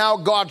saved, you're now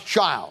God's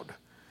child?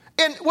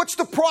 And what's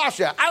the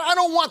process? I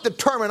don't want the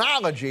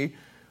terminology.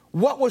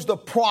 What was the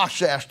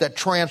process that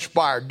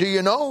transpired? Do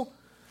you know?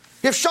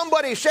 If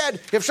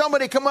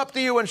somebody come up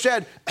to you and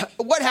said,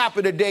 what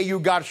happened the day you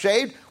got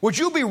saved? Would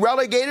you be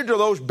relegated to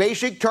those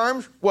basic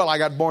terms? Well, I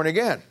got born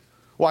again.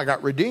 Well, I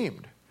got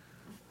redeemed.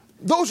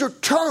 Those are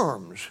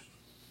terms.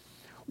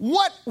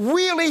 What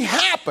really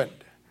happened?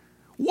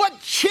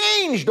 What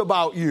changed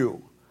about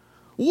you?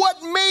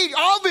 What made,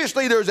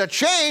 obviously there's a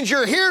change.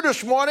 You're here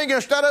this morning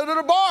instead of at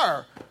a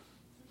bar.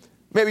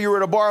 Maybe you were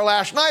at a bar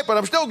last night, but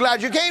I'm still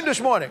glad you came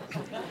this morning.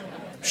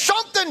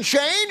 Something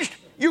changed.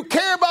 You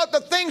care about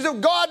the things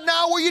of God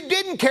now where you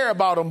didn't care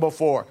about them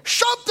before.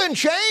 Something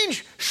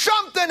changed.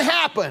 Something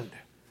happened.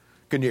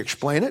 Can you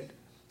explain it?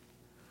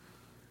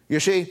 You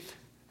see,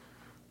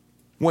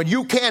 when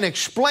you can't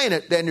explain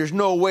it, then there's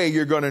no way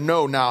you're going to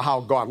know now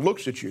how God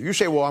looks at you. You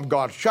say, well, I'm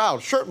God's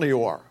child. Certainly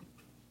you are.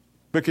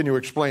 But can you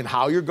explain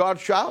how you're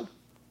God's child?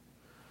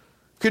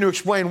 Can you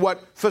explain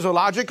what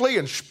physiologically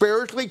and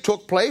spiritually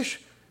took place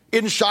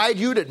inside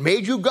you that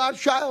made you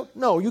God's child?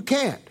 No, you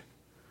can't.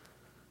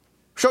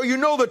 So you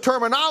know the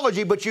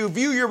terminology, but you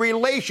view your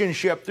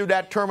relationship through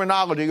that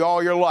terminology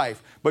all your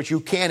life. But you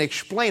can't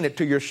explain it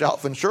to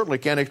yourself and certainly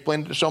can't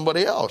explain it to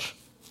somebody else.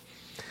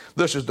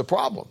 This is the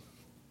problem.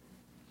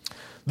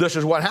 This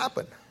is what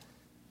happened.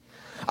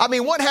 I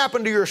mean, what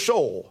happened to your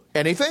soul?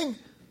 Anything?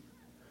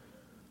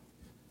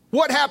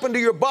 What happened to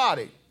your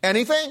body?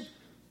 Anything?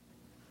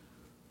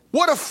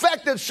 What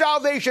effect did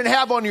salvation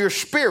have on your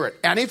spirit?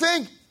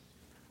 Anything?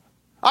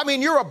 I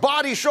mean, you're a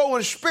body, soul,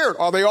 and spirit.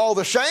 Are they all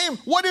the same?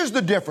 What is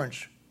the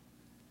difference?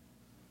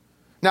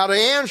 Now, the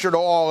answer to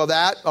all of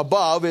that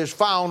above is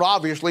found,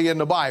 obviously, in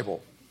the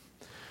Bible.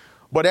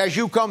 But as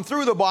you come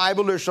through the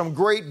Bible, there's some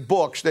great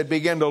books that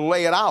begin to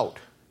lay it out.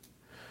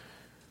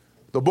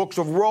 The books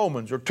of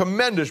Romans are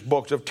tremendous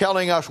books of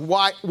telling us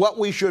what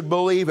we should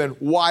believe and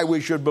why we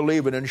should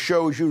believe it, and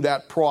shows you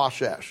that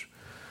process.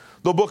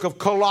 The book of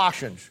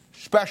Colossians,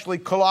 especially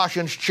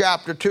Colossians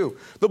chapter 2.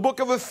 The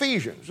book of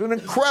Ephesians, an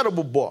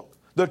incredible book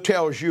that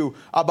tells you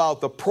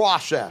about the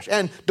process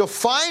and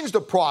defines the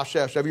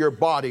process of your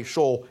body,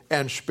 soul,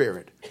 and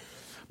spirit.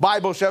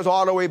 Bible says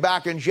all the way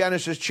back in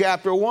Genesis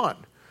chapter 1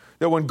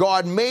 that when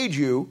God made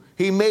you,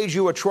 He made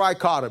you a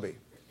trichotomy.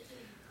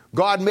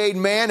 God made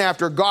man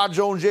after God's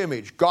own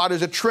image. God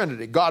is a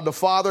Trinity. God the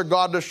Father,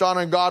 God the Son,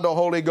 and God the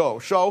Holy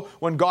Ghost. So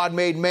when God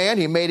made man,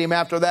 He made him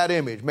after that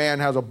image. Man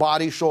has a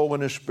body, soul,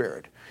 and a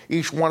spirit.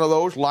 Each one of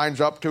those lines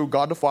up to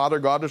God the Father,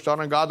 God the Son,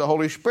 and God the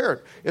Holy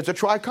Spirit. It's a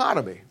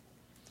trichotomy.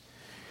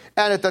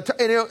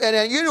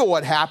 And you know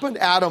what happened?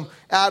 Adam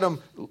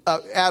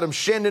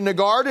sinned in the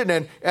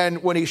garden,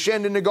 and when he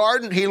sinned in the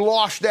garden, he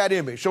lost that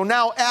image. So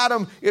now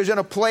Adam is in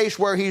a place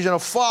where he's in a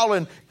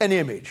fallen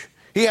image.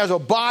 He has a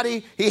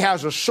body, he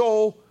has a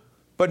soul,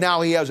 but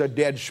now he has a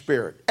dead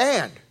spirit.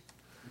 And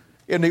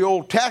in the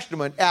Old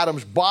Testament,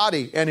 Adam's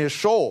body and his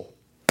soul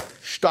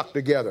stuck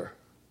together.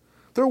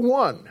 They're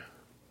one.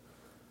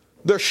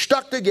 They're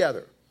stuck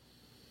together.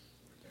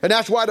 And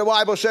that's why the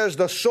Bible says,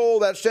 the soul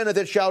that sinneth,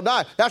 it shall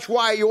die. That's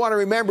why you want to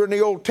remember in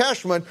the Old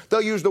Testament,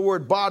 they'll use the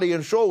word body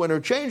and soul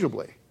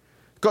interchangeably.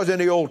 Because in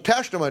the Old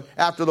Testament,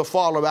 after the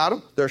fall of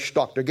Adam, they're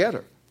stuck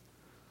together.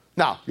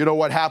 Now, you know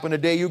what happened the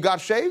day you got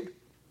saved?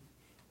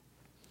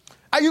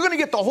 Are you going to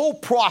get the whole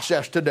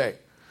process today?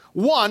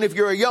 One, if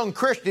you're a young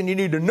Christian, you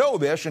need to know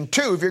this. And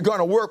two, if you're going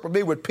to work with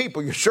me with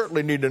people, you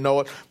certainly need to know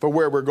it for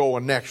where we're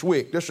going next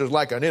week. This is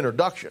like an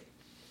introduction.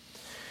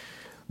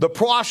 The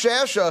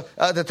process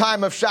at the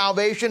time of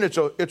salvation,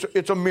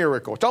 it's a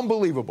miracle. It's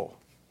unbelievable.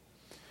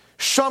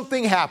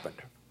 Something happened.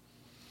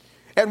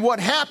 And what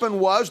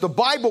happened was, the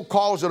Bible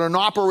calls it an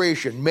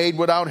operation made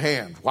without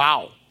hands.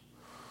 Wow.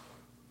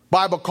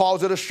 Bible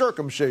calls it a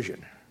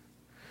circumcision.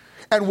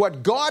 And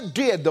what God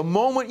did the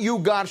moment you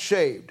got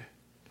saved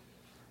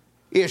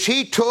is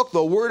He took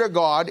the Word of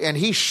God and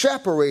He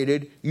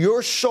separated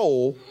your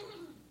soul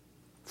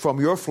from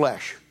your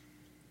flesh.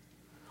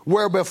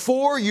 Where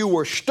before you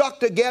were stuck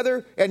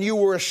together and you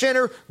were a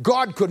sinner,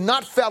 God could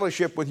not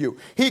fellowship with you.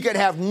 He could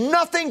have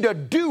nothing to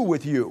do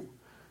with you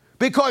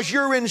because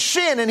you're in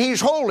sin and He's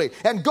holy.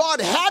 And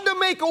God had to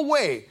make a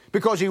way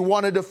because He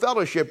wanted to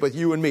fellowship with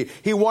you and me.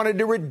 He wanted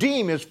to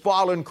redeem His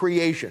fallen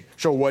creation.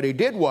 So what He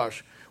did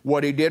was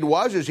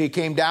He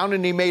came down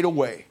and He made a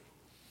way.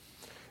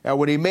 And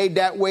when He made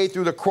that way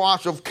through the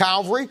cross of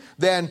Calvary,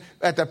 then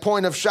at the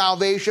point of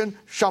salvation,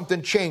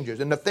 something changes.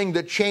 And the thing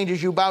that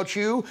changes about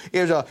you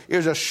is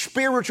a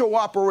spiritual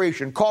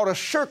operation called a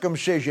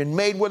circumcision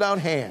made without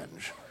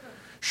hands.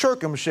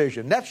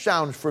 Circumcision, that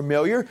sounds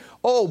familiar.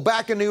 Oh,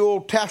 back in the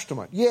Old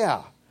Testament.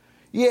 Yeah.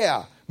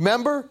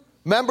 Remember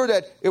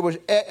that it was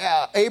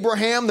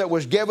Abraham that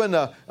was given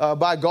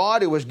by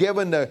God, it was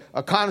given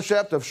a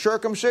concept of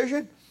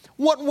circumcision?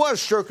 What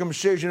was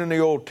circumcision in the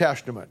Old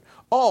Testament?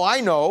 Oh,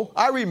 I know.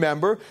 I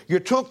remember. You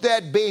took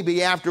that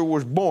baby after it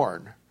was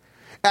born,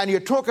 and you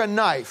took a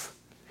knife,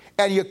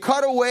 and you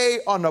cut away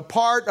on the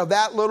part of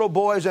that little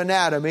boy's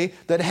anatomy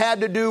that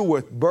had to do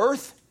with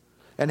birth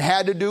and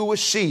had to do with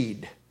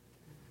seed.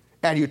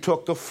 And you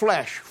took the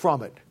flesh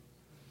from it.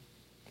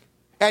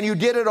 And you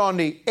did it on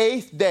the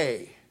 8th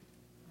day.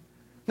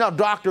 Now,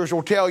 doctors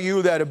will tell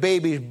you that a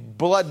baby's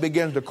blood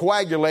begins to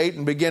coagulate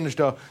and begins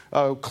to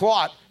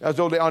clot as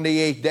though on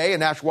the 8th day,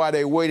 and that's why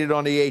they waited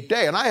on the 8th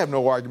day. And I have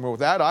no argument with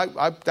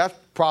that. That's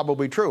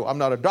probably true. I'm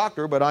not a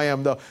doctor, but I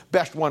am the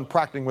best one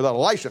practicing without a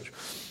license.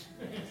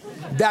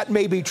 That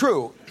may be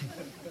true.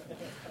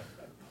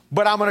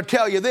 But I'm going to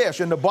tell you this.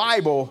 In the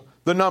Bible,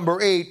 the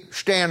number 8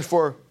 stands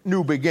for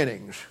new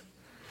beginnings.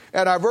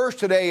 And our verse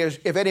today is,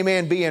 if any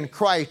man be in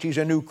Christ, he's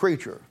a new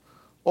creature.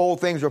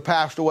 Old things are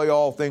passed away,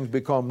 all things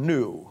become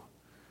new.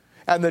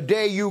 And the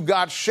day you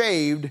got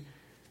saved,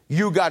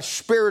 you got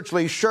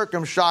spiritually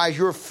circumcised,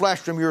 your flesh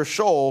from your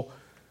soul,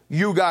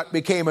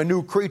 became a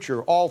new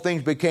creature. All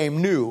things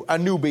became new, a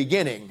new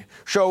beginning.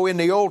 So in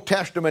the Old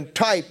Testament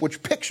type,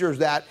 which pictures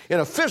that in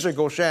a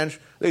physical sense,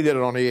 they did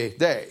it on the 8th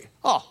day.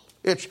 Oh,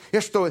 it's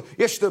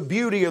the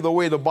beauty of the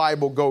way the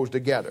Bible goes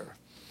together.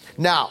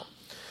 Now,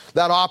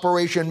 that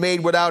operation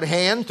made without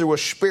hand through a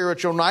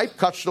spiritual knife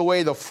cuts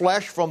away the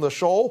flesh from the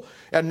soul,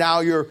 and now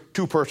you're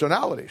two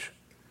personalities.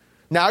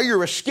 Now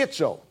you're a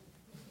schizo.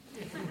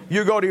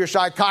 You go to your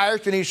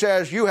psychiatrist and he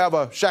says, you have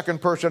a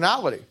second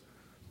personality.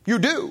 You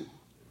do.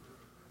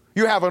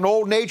 You have an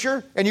old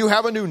nature and you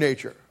have a new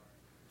nature.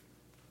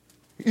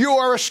 You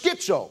are a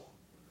schizo.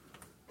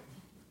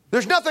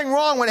 There's nothing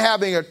wrong with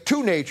having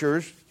two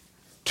natures.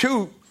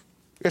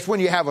 It's when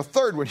you have a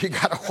third one you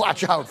got to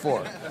watch out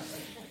for.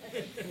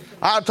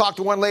 I talked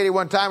to one lady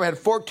one time who had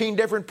 14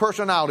 different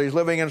personalities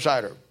living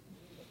inside her.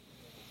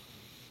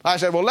 I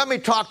said, well, let me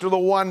talk to the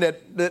one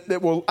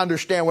that will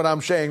understand what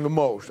I'm saying the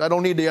most. I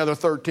don't need the other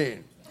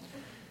 13.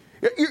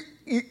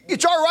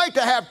 It's all right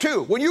to have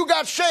two. When you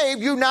got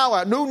saved, you now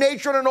have a new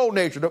nature and an old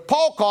nature.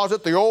 Paul calls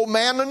it the old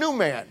man and the new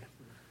man.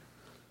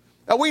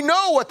 Now, we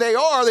know what they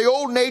are, the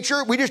old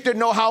nature. We just didn't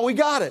know how we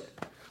got it.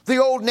 The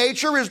old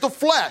nature is the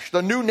flesh.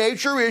 The new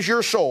nature is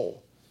your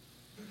soul.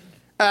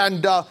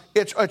 And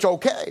it's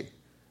okay.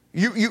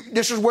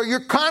 This is where your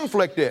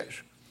conflict is.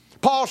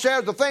 Paul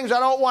says the things I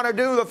don't want to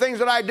do, the things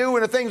that I do,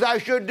 and the things I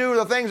should do,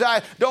 the things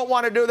I don't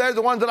want to do, they're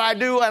the ones that I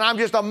do, and I'm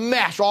just a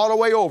mess all the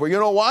way over. You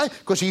know why?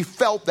 Because he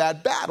felt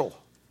that battle.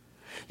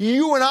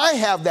 You and I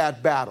have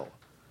that battle.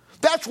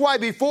 That's why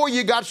before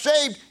you got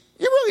saved,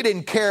 you really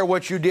didn't care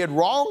what you did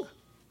wrong.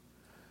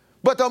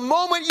 But the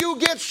moment you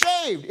get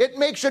saved, it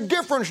makes a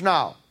difference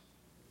now.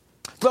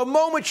 The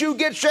moment you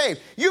get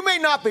saved, you may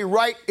not be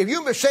right. If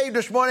you've been saved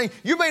this morning,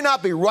 you may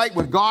not be right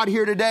with God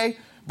here today.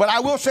 But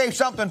I will say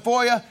something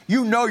for you.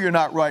 You know you're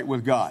not right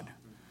with God.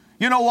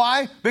 You know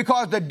why?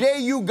 Because the day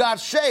you got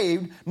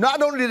saved,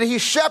 not only did he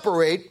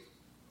separate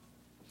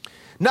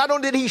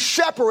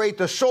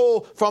the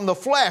soul from the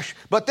flesh,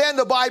 but then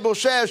the Bible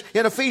says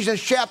in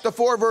Ephesians chapter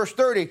 4, verse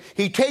 30,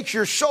 he takes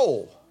your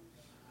soul.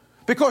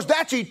 Because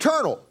that's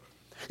eternal.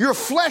 Your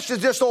flesh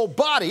is this old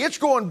body. It's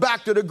going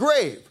back to the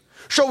grave.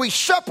 So he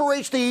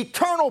separates the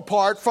eternal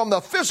part from the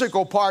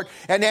physical part,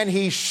 and then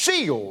he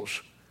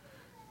seals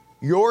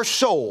your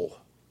soul.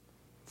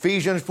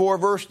 Ephesians 4,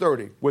 verse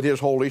 30, with his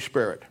Holy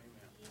Spirit.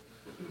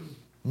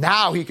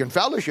 Now he can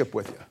fellowship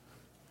with you.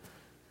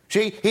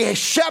 See, he has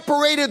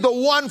separated the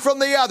one from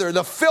the other,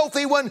 the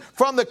filthy one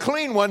from the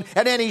clean one,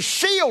 and then he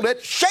sealed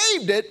it,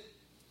 saved it,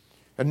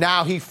 and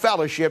now he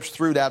fellowships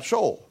through that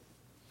soul.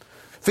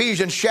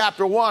 Ephesians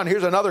chapter 1,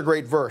 here's another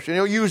great verse, and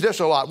he'll use this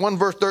a lot, 1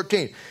 verse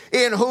 13.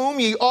 In whom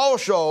ye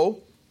also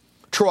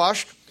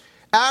trust,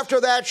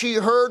 after that ye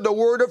heard the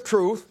word of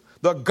truth,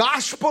 the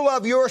gospel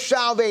of your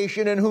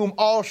salvation, in whom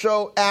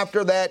also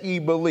after that ye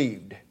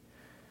believed.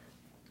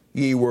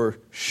 Ye were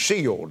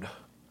sealed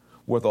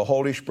with the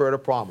Holy Spirit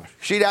of promise.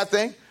 See that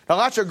thing? Now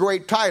that's a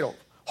great title,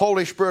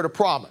 Holy Spirit of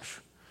promise.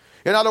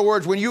 In other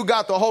words, when you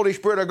got the Holy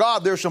Spirit of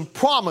God, there's some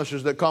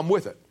promises that come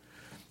with it.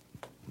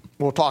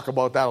 We'll talk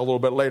about that a little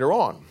bit later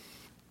on.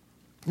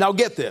 Now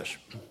get this.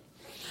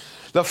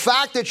 The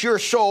fact that your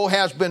soul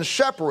has been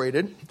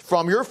separated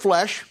from your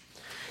flesh,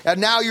 and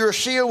now you're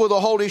sealed with the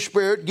Holy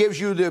Spirit, gives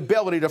you the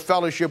ability to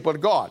fellowship with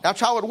God. That's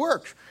how it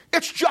works.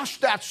 It's just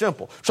that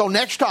simple. So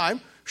next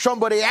time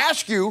somebody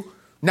asks you,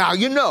 now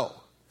you know.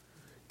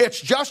 It's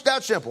just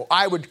that simple.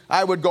 I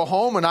would go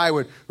home and I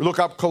would look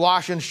up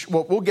Colossians.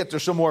 Well, we'll get to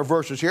some more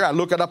verses here. I'd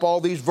look up all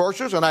these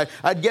verses and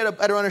I'd get a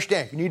better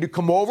understanding. You need to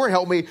come over and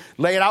help me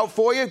lay it out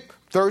for you.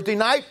 Thursday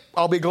night,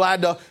 I'll be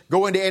glad to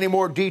go into any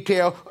more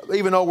detail.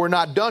 Even though we're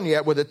not done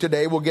yet with it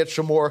today, we'll get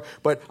some more,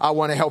 but I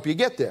want to help you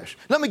get this.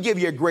 Let me give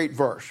you a great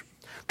verse.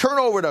 Turn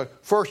over to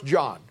 1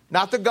 John.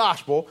 Not the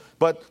gospel,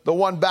 but the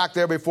one back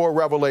there before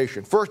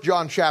Revelation. 1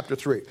 John chapter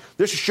 3.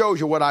 This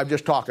shows you what I'm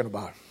just talking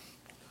about.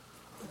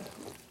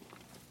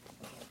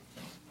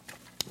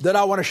 Then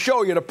I want to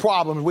show you the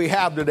problems we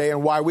have today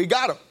and why we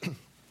got them.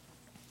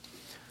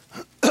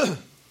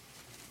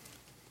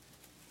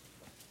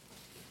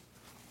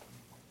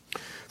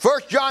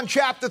 1 John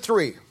chapter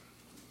 3.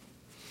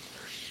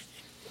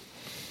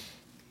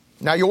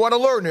 Now you want to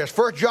learn this.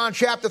 1 John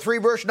chapter 3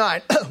 verse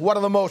 9. One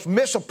of the most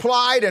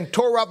misapplied and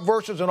tore up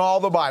verses in all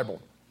the Bible.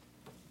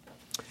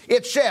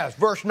 It says,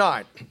 verse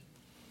 9.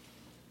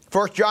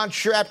 1 John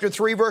chapter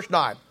 3 verse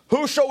 9.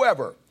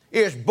 Whosoever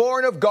is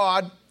born of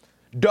God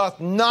doth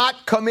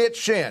not commit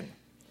sin.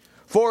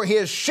 For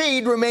his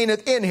seed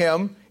remaineth in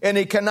him, and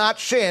he cannot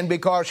sin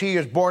because he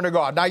is born of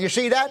God. Now you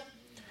see that?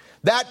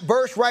 That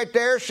verse right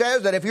there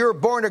says that if you're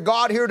born of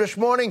God here this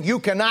morning, you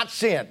cannot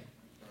sin.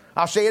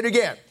 I'll say it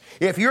again.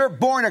 If you're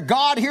born of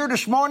God here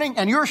this morning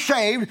and you're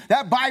saved,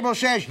 that Bible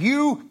says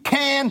you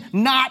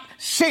cannot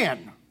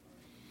sin.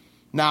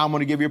 Now I'm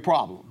going to give you a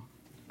problem.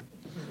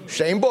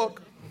 Same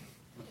book,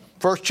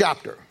 first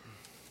chapter.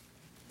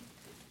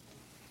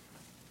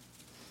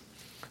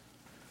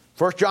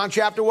 1 John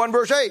chapter 1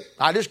 verse 8.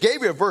 I just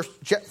gave you a verse,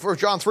 1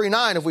 John 3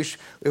 9.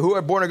 Who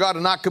are born of God do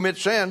not commit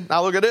sin.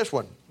 Now look at this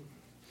one.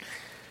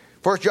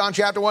 1 John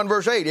chapter 1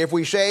 verse 8. If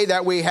we say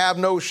that we have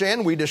no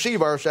sin, we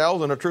deceive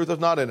ourselves and the truth is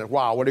not in it.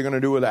 Wow, what are you going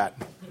to do with that?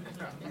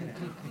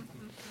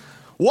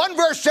 One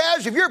verse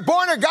says, if you're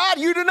born of God,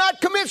 you do not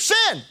commit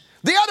sin.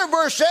 The other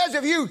verse says,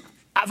 if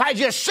I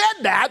just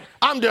said that,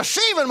 I'm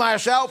deceiving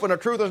myself and the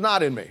truth is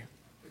not in me.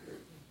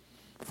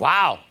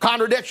 Wow,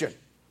 contradiction.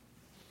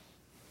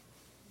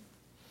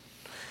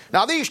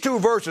 Now, these two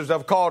verses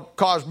have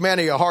caused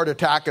many a heart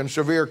attack and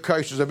severe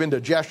cases of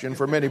indigestion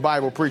for many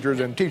Bible preachers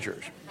and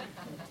teachers.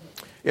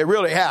 It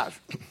really has.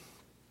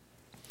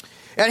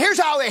 And here's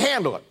how they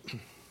handle it.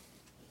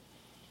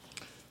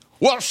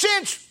 Well,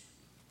 since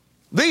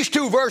these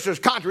two verses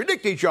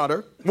contradict each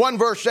other, one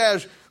verse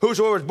says,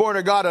 whosoever is born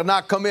of God does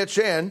not commit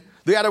sin.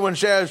 The other one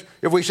says,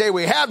 if we say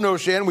we have no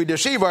sin, we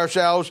deceive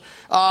ourselves.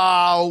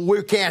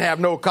 We can't have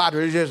no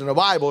contradictions in the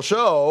Bible.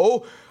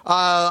 So,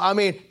 I'm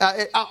going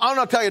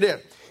to tell you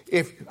this.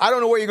 I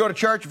don't know where you go to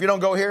church if you don't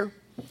go here.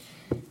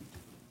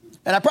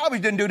 And I probably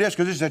didn't do this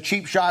because this is a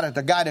cheap shot at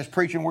the guy that's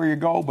preaching where you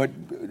go, but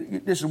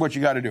this is what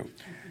you got to do.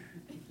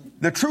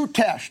 The true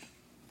test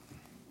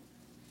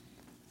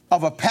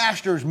of a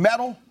pastor's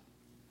mettle,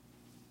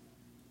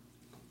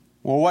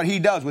 well, what he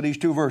does with these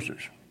two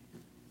verses.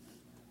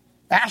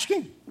 Ask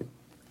him.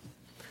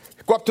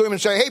 Go up to him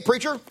and say, hey,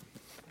 preacher,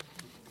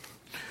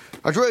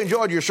 I really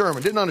enjoyed your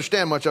sermon. Didn't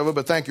understand much of it,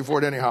 but thank you for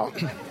it anyhow.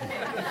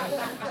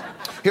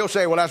 He'll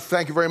say, well,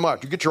 thank you very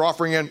much. You get your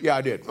offering in? Yeah,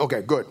 I did.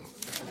 Okay, good.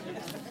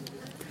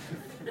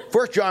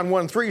 1 John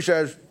 1:3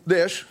 says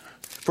this.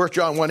 1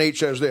 John 1:8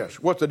 says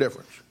this. What's the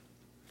difference?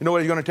 You know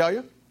what he's going to tell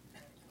you?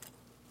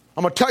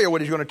 I'm going to tell you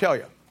what he's going to tell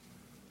you.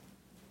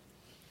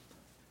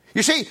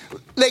 You see,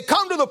 they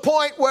come to the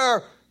point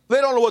where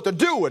they don't know what to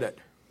do with it.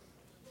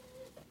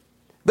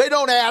 They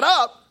don't add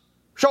up,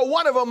 so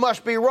one of them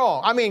must be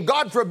wrong. I mean,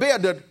 God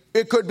forbid that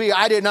it could be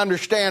I didn't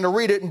understand or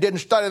read it and didn't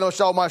study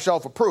it or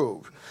myself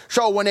approved.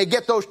 So when they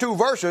get those two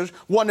verses,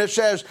 one that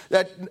says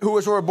that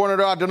whosoever born of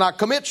God do not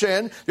commit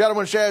sin, the other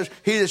one says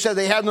he that says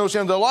they have no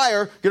sin is a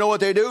liar, you know what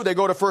they do? They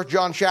go to 1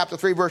 John chapter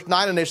 3 verse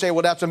 9 and they say,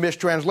 well, that's a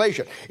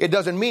mistranslation. It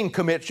doesn't mean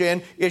commit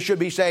sin. It should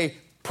be say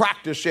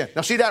practice sin.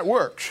 Now see, that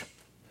works.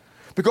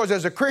 Because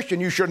as a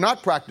Christian, you should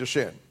not practice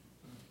sin.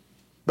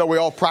 But we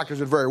all practice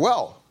it very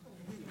well.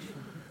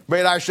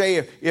 But I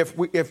say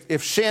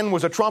if sin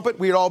was a trumpet,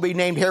 we'd all be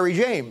named Harry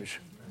James.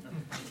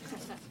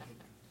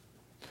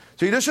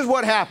 See, this is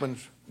what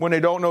happens when they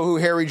don't know who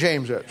Harry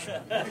James is.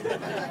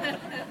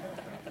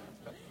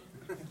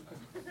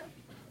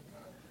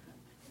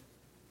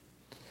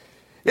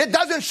 It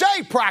doesn't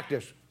say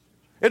practice.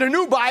 In the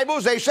New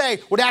Bibles, they say,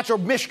 well, that's a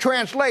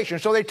mistranslation.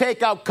 So they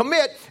take out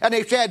commit, and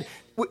they said,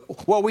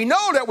 well, we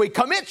know that we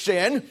commit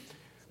sin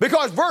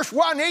because verse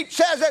 1:8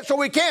 says it, so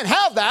we can't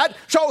have that.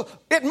 So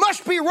it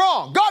must be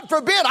wrong. God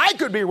forbid I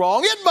could be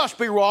wrong. It must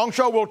be wrong,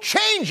 so we'll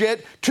change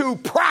it to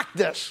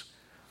practice.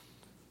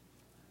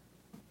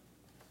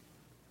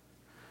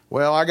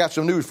 Well, I got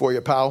some news for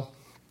you, pal.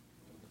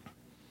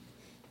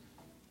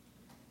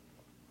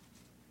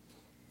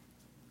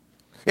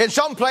 In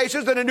some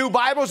places in the New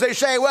Bibles, they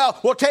say, well,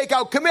 we'll take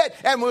out commit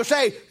and we'll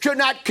say, should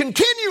not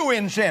continue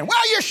in sin.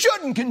 Well, you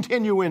shouldn't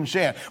continue in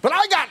sin. But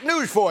I got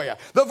news for you.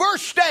 The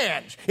verse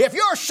stands. If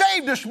you're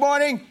saved this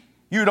morning,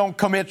 you don't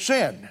commit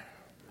sin.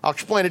 I'll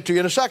explain it to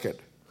you in a second.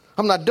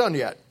 I'm not done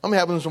yet. I'm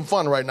having some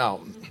fun right now.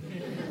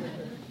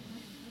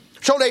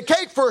 So they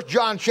take 1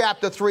 John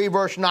chapter 3,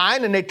 verse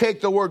 9, and they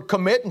take the word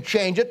commit and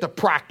change it to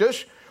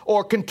practice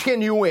or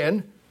continue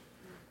in.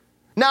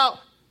 Now,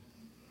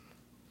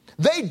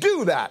 they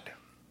do that.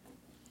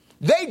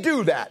 They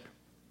do that.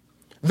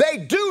 They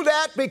do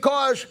that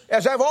because,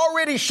 as I've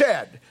already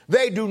said,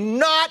 they do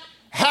not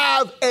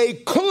have a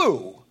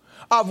clue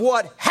of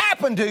what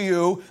happened to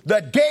you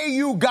the day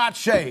you got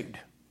saved.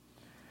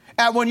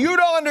 And when you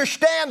don't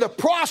understand the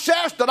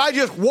process that I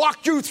just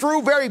walked you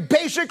through very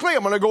basically,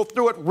 I'm going to go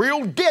through it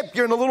real deep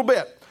here in a little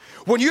bit.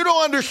 When you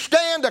don't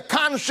understand the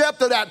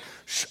concept of that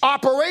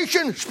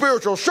operation,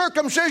 spiritual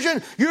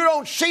circumcision, you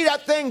don't see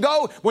that thing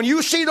go. When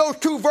you see those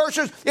two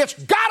verses, it's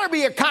got to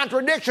be a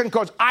contradiction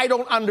because I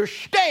don't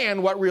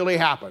understand what really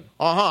happened.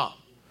 Now,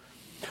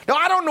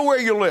 I don't know where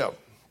you live.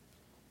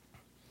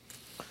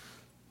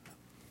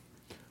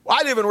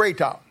 I live in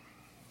Raytown,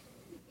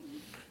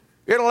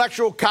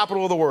 intellectual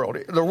capital of the world,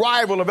 the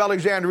rival of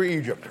Alexandria,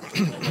 Egypt,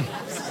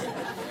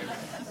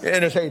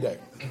 in its heyday.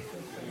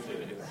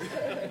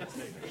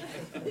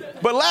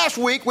 But last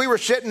week, we were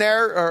sitting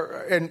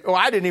there, and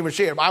I didn't even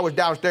see it. I was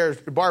downstairs,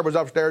 Barb was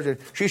upstairs, and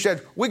she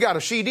said, we got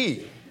a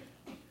CD.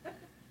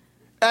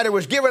 And it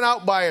was given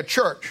out by a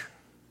church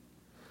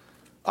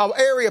of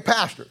area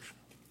pastors.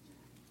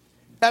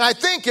 And I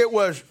think it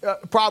was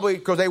probably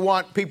because they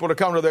want people to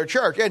come to their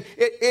church. And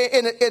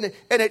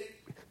it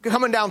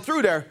coming down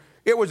through there,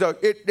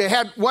 they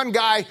had one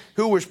guy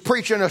who was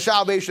preaching a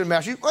salvation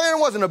message. Well, it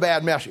wasn't a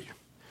bad message.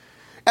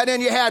 And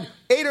then you had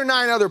 8 or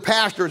 9 other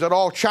pastors that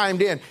all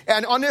chimed in.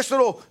 And on this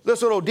little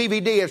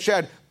DVD, it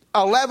said,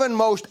 11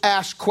 most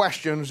asked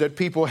questions that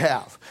people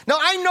have. Now,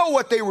 I know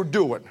what they were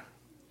doing.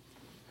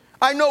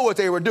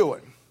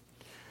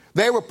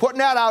 They were putting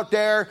that out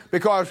there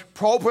because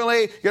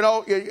hopefully,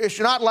 it's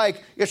not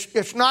like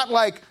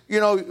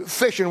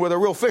fishing with a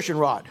real fishing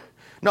rod.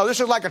 No,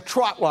 this is like a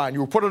trot line.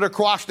 You put it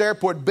across there,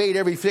 put bait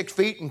every 6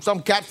 feet, and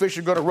some catfish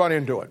is going to run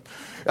into it.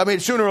 I mean,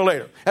 sooner or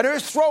later. And they're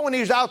just throwing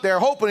these out there,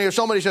 hoping if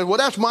somebody says, well,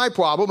 that's my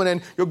problem, and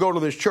then you'll go to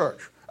this church.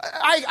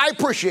 I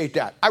appreciate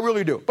that. I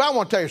really do. But I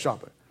want to tell you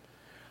something.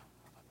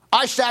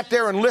 I sat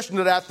there and listened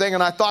to that thing,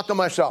 and I thought to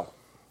myself,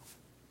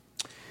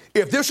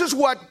 if this is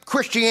what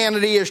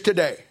Christianity is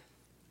today,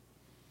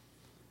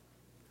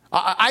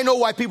 I know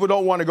why people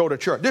don't want to go to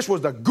church. This was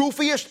the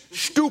goofiest,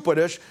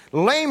 stupidest,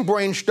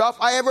 lame-brain stuff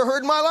I ever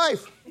heard in my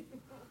life.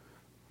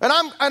 And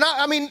I'm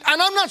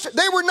not.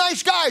 They were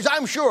nice guys,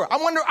 I'm sure.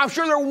 I'm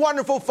sure they're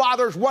wonderful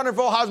fathers,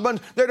 wonderful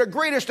husbands. They're the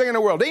greatest thing in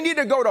the world. They need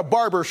to go to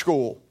barber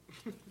school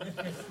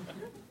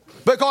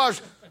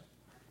because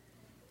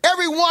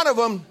every one of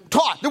them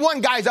taught. The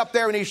one guy's up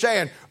there and he's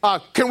saying,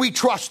 "Can we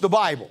trust the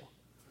Bible?"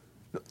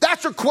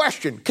 That's a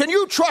question. Can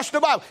you trust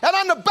the Bible? And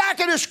on the back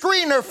of the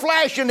screen, they're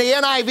flashing the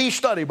NIV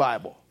Study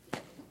Bible.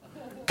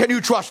 Can you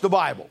trust the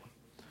Bible?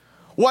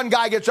 One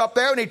guy gets up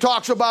there and he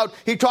talks about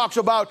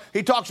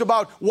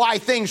why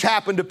things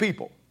happen to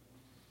people.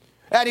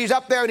 And he's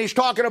up there and he's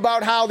talking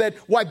about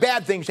why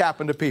bad things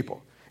happen to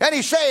people. And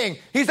he's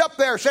up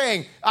there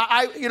saying,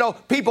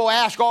 people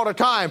ask all the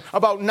time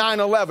about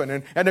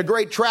 9/11 and the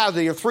great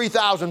tragedy of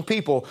 3,000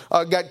 people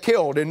got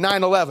killed in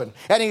 9/11.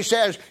 And he's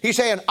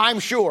saying,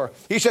 I'm sure.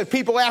 He says,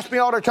 people ask me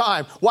all the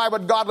time, why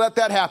would God let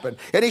that happen?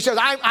 And he says,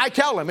 I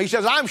tell him, he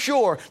says, I'm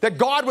sure that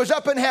God was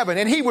up in heaven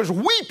and he was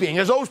weeping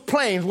as those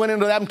planes went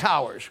into them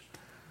towers.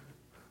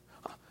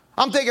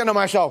 I'm thinking to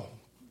myself,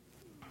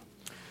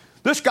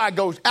 this guy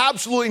goes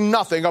absolutely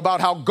nothing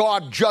about how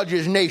God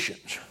judges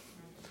nations.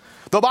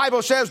 The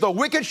Bible says the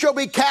wicked shall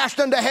be cast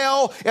into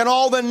hell and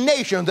all the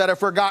nations that have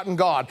forgotten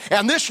God.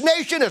 And this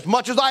nation, as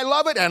much as I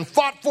love it and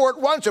fought for it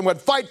once and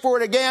would fight for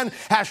it again,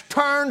 has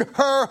turned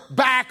her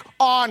back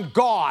on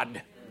God.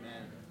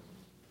 Amen.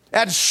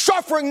 And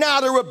suffering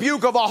now the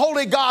rebuke of a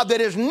holy God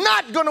that is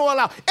not going to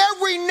allow.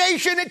 Every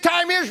nation at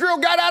time Israel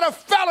got out of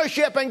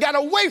fellowship and got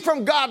away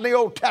from God in the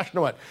Old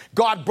Testament,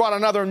 God brought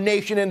another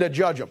nation in to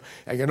judge them.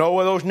 And you know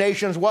where those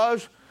nations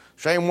was?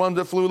 Same ones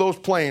that flew those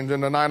planes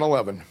in the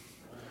 9/11.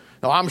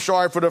 Now, I'm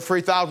sorry for the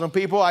 3,000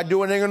 people. I'd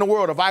do anything in the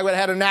world. If I would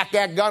have had a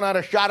NACAC gun, I'd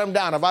have shot them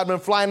down. If I'd been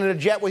flying in a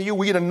jet with you,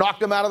 we'd have knocked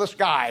them out of the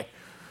sky.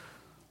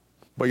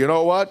 But you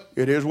know what?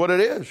 It is what it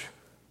is.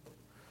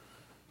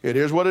 It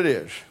is what it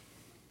is.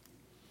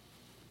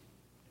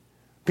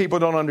 People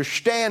don't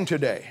understand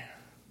today.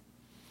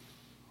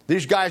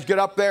 These guys get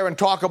up there and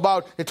talk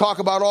about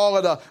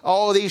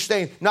all of these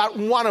things. Not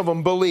one of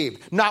them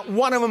believed. Not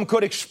one of them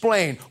could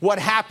explain what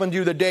happened to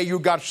you the day you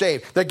got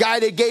saved. The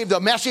guy that gave the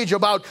message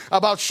about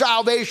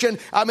salvation,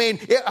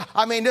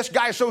 this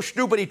guy's so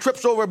stupid he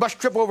must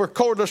trip over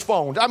cordless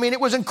phones. It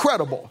was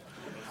incredible.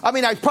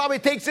 It probably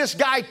takes this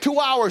guy 2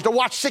 hours to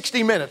watch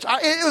 60 Minutes.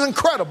 It was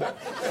incredible.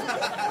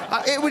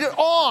 It was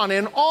on,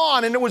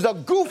 and it was the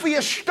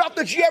goofiest stuff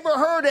that you ever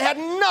heard. It had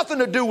nothing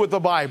to do with the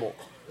Bible.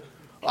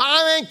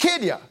 I ain't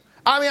kidding you.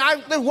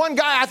 There's one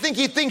guy, I think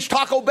he thinks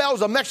Taco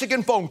Bell's a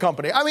Mexican phone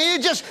company.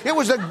 It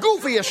was the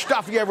goofiest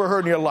stuff you ever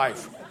heard in your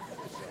life.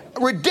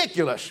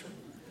 Ridiculous.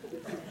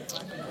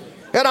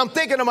 And I'm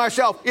thinking to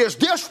myself, is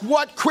this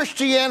what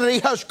Christianity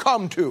has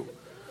come to?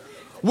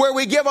 Where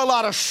we give a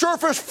lot of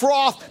surface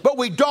froth, but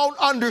we don't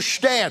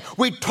understand.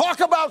 We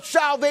talk about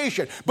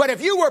salvation, but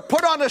if you were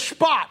put on the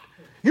spot,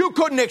 you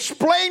couldn't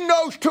explain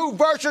those two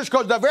verses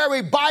because the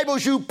very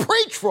Bibles you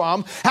preach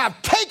from have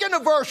taken the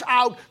verse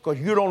out because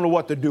you don't know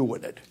what to do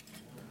with it.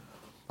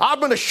 I'm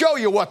going to show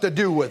you what to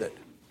do with it.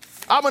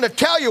 I'm going to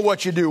tell you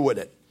what you do with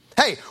it.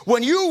 Hey,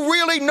 when you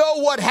really know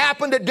what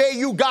happened the day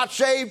you got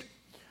saved,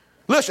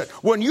 listen,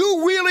 when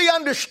you really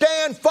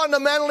understand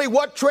fundamentally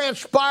what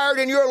transpired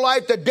in your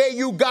life the day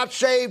you got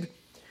saved,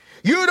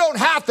 you don't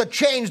have to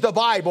change the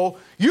Bible.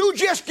 You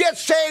just get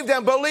saved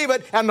and believe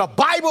it, and the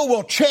Bible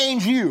will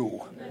change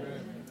you.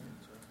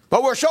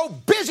 But we're so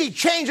busy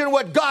changing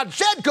what God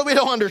said because we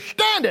don't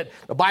understand it.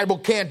 The Bible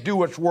can't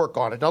do its work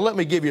on it. Now let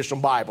me give you some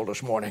Bible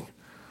this morning.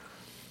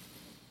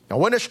 Now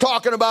when it's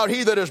talking about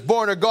he that is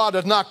born of God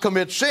does not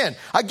commit sin,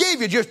 I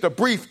gave you just a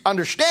brief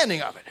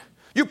understanding of it.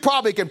 You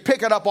probably can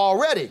pick it up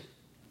already.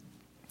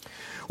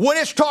 When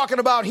it's talking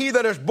about he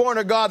that is born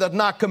of God does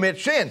not commit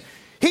sin,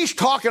 he's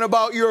talking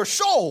about your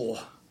soul.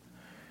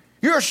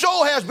 Your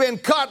soul has been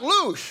cut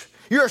loose.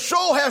 Your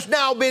soul has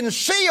now been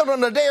sealed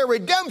on the day of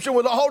redemption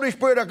with the Holy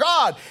Spirit of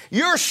God.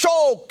 Your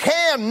soul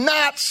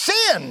cannot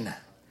sin.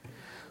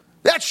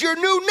 That's your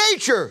new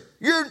nature,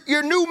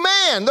 your new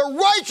man, the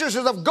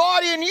righteousness of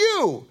God in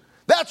you.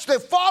 That's the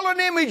fallen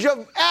image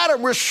of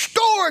Adam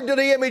restored to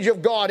the image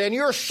of God, and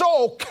your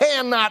soul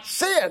cannot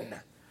sin.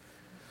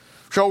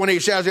 So when he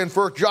says in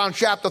 1 John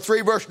chapter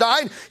 3, verse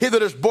 9, he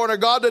that is born of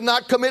God did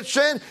not commit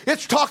sin,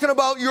 it's talking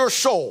about your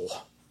soul.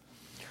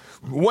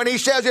 When he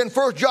says in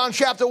 1 John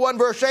chapter 1,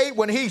 verse 8,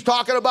 when he's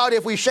talking about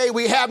if we say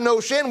we have no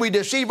sin, we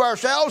deceive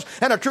ourselves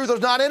and the truth is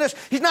not in us,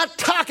 he's not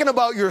talking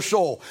about your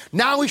soul.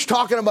 Now he's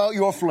talking about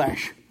your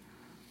flesh.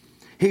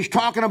 He's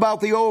talking about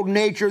the old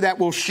nature that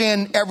will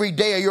sin every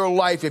day of your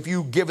life if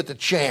you give it the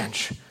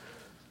chance.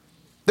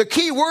 The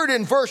key word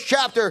in 1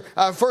 John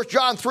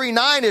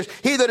 3:9 is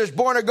he that is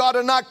born of God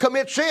does not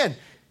commit sin.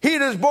 He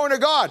that is born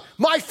of God.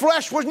 My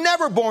flesh was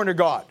never born of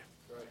God.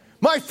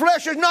 My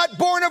flesh is not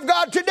born of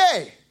God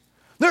today.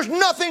 There's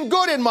nothing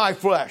good in my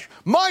flesh.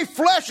 My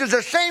flesh is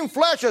the same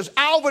flesh as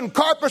Alvin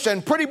Karpis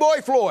and Pretty Boy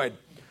Floyd.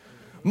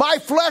 My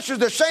flesh is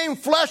the same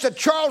flesh that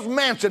Charles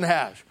Manson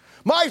has.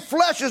 My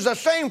flesh is the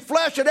same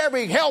flesh that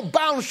every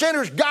hell-bound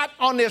sinner's got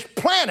on this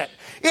planet.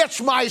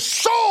 It's my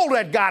soul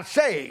that got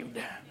saved.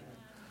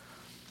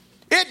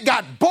 It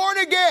got born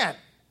again.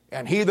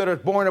 And he that is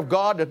born of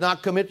God does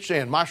not commit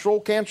sin. My soul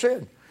can't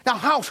sin. Now,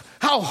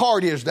 how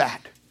hard is that?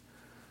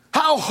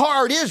 How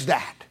hard is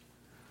that?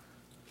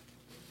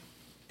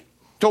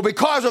 So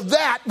because of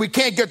that, we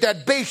can't get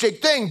that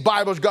basic thing,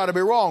 Bible's got to be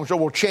wrong, so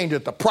we'll change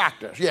it to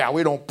practice. Yeah,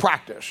 we don't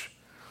practice.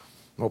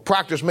 Well,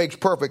 practice makes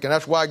perfect, and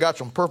that's why I got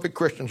some perfect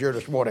Christians here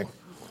this morning.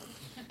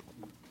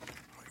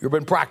 You've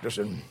been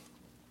practicing.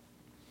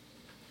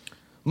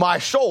 My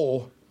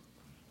soul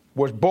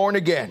was born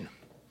again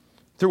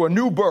through a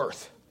new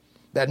birth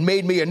that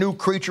made me a new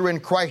creature in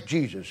Christ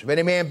Jesus. If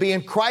any man be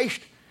in Christ,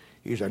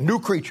 he's a new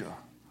creature.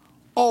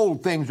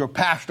 Old things are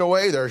passed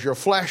away. There's your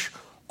flesh.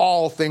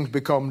 All things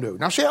become new.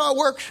 Now see how it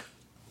works?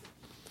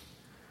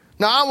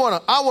 Now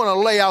I want to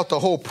lay out the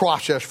whole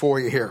process for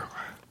you here.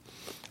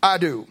 I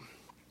do.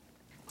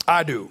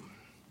 I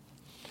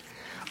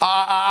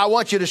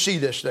want you to see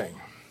this thing.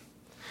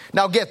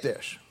 Now get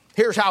this.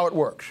 Here's how it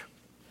works.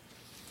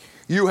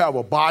 You have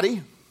a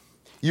body,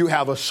 you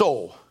have a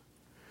soul,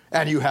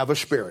 and you have a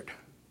spirit.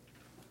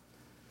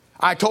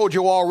 I told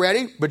you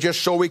already, but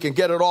just so we can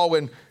get it all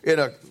in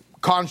a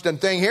constant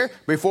thing here,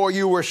 before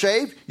you were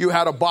saved, you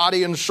had a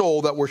body and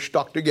soul that were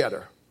stuck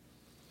together.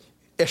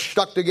 It's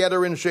stuck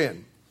together in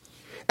sin.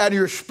 And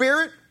your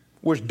spirit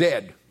was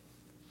dead.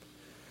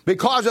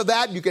 Because of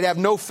that, you could have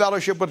no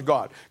fellowship with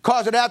God.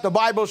 Because of that, the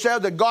Bible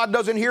says that God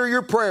doesn't hear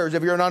your prayers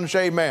if you're an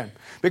unsaved man.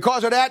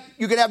 Because of that,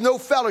 you can have no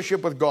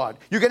fellowship with God.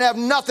 You can have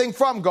nothing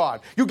from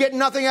God. You get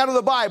nothing out of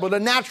the Bible. The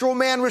natural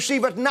man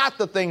receiveth not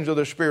the things of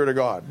the Spirit of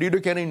God.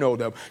 Neither can he know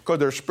them, because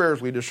they're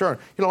spiritually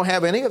discerned. You don't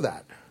have any of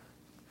that.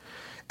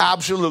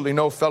 Absolutely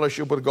no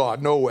fellowship with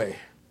God. No way.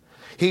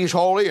 He's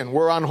holy and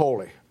we're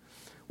unholy.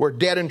 We're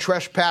dead in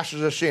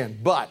trespasses of sin.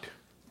 But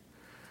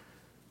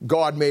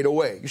God made a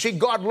way. You see,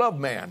 God loved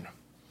man.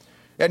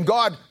 And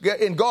God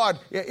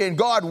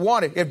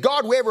wanted. If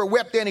God ever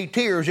wept any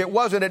tears, it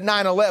wasn't at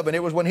 9/11.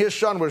 It was when his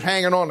son was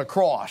hanging on the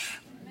cross.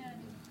 Amen.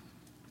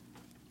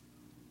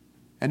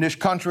 And this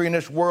country and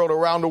this world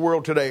around the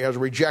world today has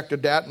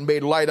rejected that and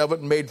made light of it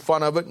and made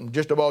fun of it and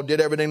just about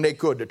did everything they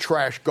could to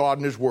trash God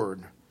and his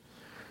word.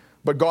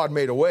 But God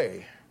made a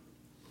way.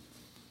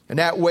 And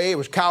that way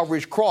was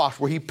Calvary's cross,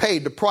 where he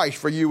paid the price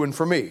for you and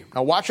for me.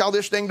 Now watch how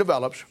this thing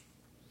develops.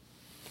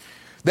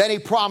 Then he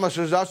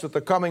promises us that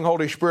the coming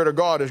Holy Spirit of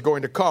God is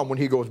going to come when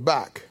he goes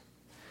back.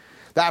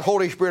 That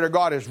Holy Spirit of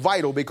God is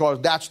vital,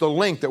 because that's the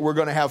link that we're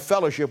going to have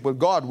fellowship with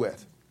God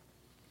with.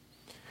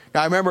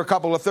 Now I remember a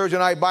couple of Thursday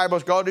night Bible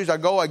studies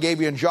ago, I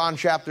gave you in John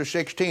chapter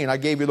 16, I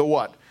gave you the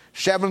what?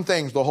 7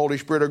 things the Holy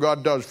Spirit of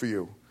God does for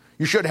you.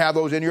 You should have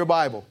those in your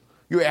Bible.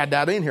 You add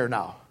that in here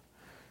now.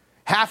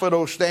 Half of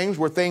those things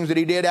were things that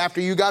he did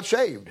after you got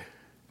saved.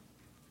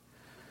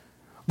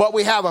 But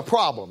we have a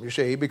problem, you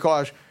see,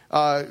 because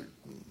how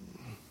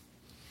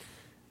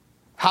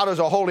does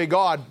a holy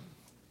God,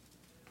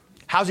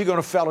 how's he going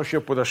to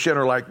fellowship with a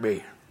sinner like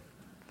me?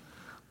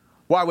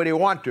 Why would he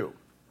want to?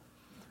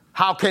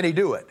 How can he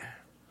do it?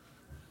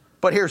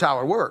 But here's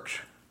how it works.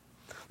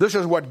 This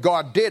is what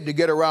God did to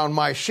get around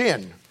my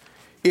sin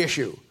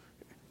issue,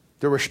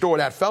 to restore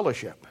that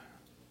fellowship.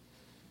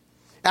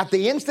 At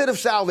the instant of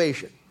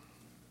salvation,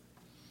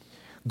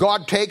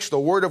 God takes the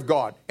Word of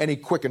God and he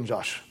quickens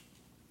us.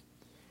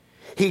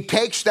 He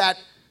takes that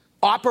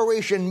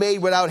operation made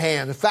without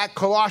hands. In fact,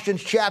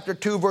 Colossians chapter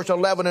 2, verse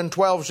 11 and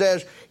 12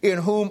 says, in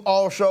whom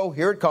also,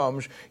 here it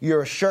comes,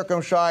 you're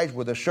circumcised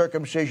with a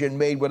circumcision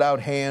made without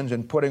hands,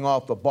 and putting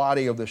off the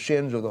body of the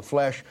sins of the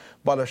flesh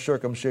by the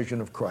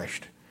circumcision of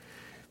Christ.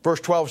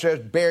 Verse 12 says,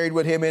 buried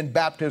with him in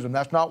baptism.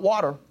 That's not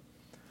water.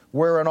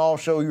 Wherein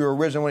also you are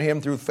risen with him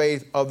through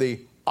faith of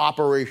the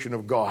operation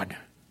of God.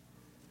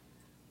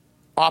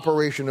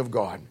 Operation of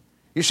God.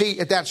 You see,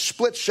 at that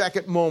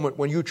split-second moment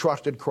when you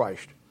trusted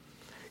Christ,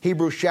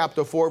 Hebrews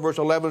chapter 4, verse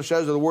 11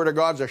 says that the Word of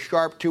God is a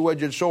sharp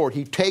two-edged sword.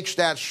 He takes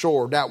that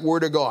sword, that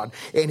Word of God,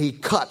 and he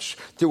cuts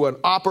through an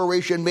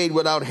operation made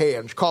without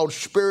hands called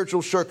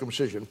spiritual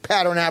circumcision,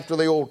 pattern after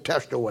the Old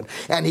Testament,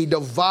 and he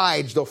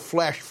divides the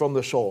flesh from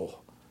the soul.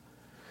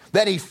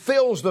 Then he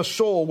fills the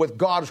soul with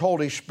God's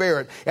Holy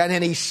Spirit, and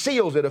then he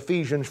seals it,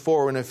 Ephesians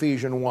 4 and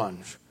Ephesians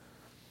 1.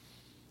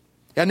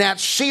 And that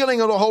sealing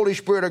of the Holy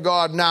Spirit of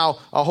God, now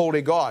a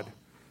holy God.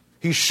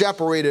 He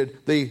separated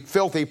the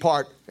filthy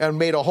part and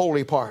made a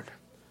holy part.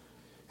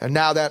 And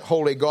now that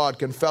holy God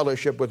can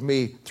fellowship with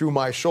me through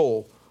my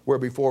soul, where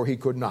before he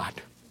could not.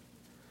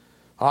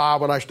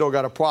 But I still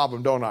got a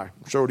problem, don't I?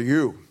 So do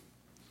you.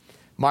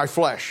 My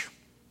flesh.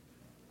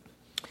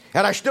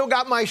 And I still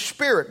got my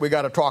spirit we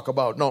got to talk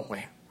about, don't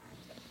we?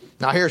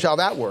 Now here's how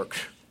that works.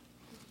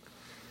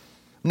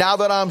 Now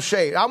that I'm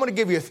saved, I'm going to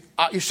give you,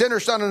 sinner,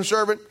 son, and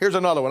servant. Here's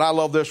another one. I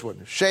love this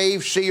one.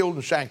 Saved, sealed,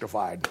 and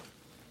sanctified.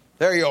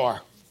 There you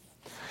are.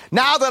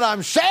 Now that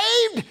I'm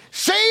saved,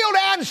 sealed,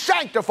 and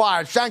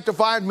sanctified.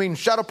 Sanctified means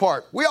set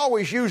apart. We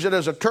always use it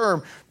as a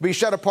term, be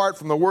set apart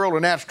from the world,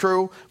 and that's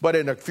true. But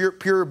in a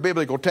pure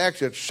biblical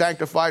text, it's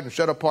sanctified and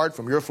set apart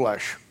from your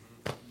flesh.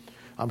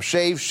 I'm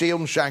saved, sealed,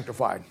 and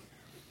sanctified.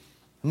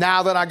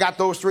 Now that I got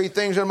those three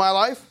things in my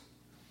life,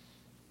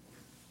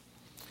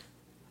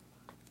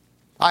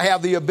 I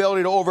have the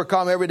ability to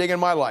overcome everything in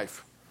my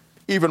life,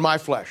 even my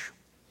flesh.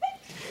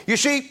 You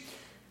see,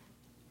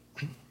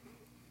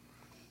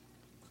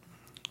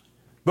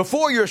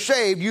 before you're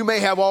saved, you may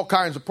have all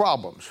kinds of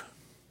problems.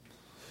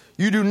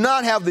 You do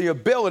not have the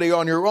ability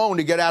on your own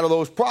to get out of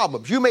those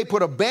problems. You may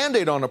put a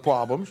Band-Aid on the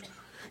problems.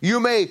 You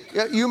may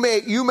get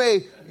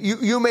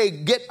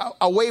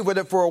away with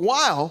it for a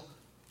while,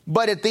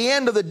 but at the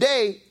end of the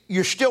day,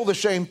 you're still the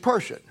same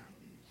person.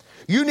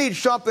 You need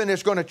something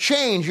that's going to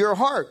change your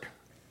heart.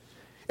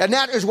 And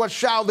that is what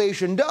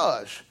salvation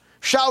does.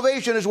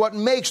 Salvation is what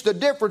makes the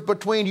difference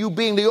between you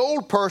being the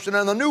old person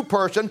and the new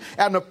person,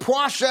 and the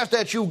process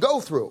that you go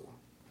through.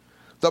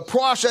 The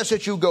process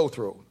that you go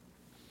through.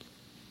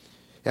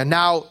 And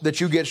now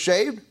that you get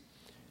saved,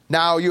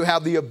 now you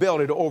have the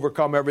ability to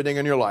overcome everything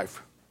in your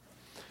life.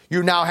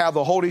 You now have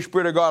the Holy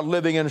Spirit of God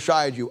living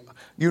inside you.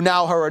 You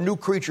now are a new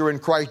creature in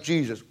Christ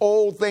Jesus.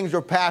 Old things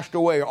are passed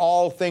away.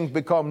 All things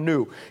become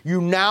new. You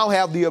now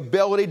have the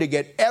ability to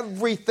get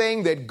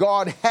everything that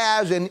God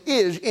has and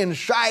is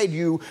inside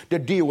you to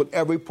deal with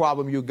every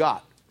problem you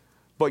got.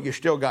 But you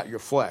still got your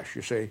flesh,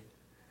 you see.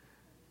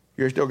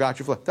 You still got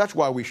your flesh. That's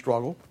why we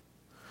struggle.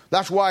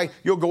 That's why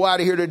you'll go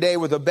out of here today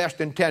with the best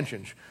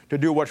intentions to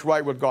do what's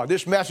right with God.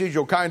 This message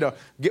will kind of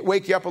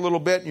wake you up a little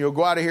bit, and you'll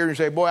go out of here and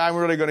say, boy,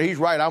 he's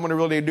right, I'm going to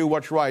really do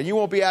what's right. You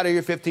won't be out of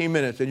here 15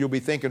 minutes, and you'll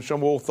be thinking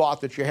some old thought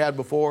that you had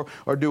before,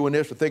 or doing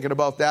this, or thinking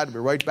about that, and be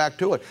right back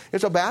to it.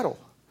 It's a battle.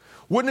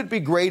 Wouldn't it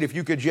be great if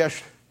you could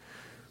just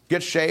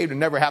get saved and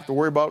never have to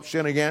worry about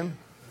sin again?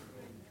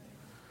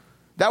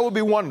 That would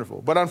be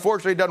wonderful, but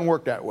unfortunately it doesn't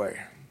work that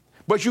way.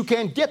 But you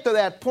can get to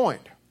that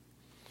point.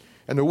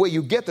 And the way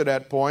you get to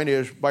that point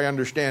is by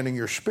understanding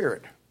your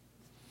spirit.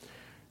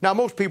 Now,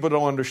 most people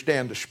don't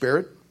understand the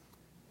spirit.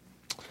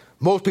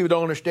 Most people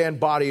don't understand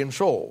body and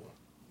soul.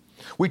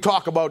 We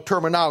talk about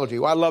terminology.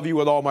 Well, I love you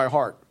with all my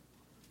heart.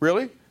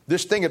 Really?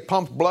 This thing that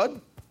pumps blood?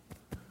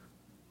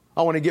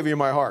 I want to give you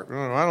my heart.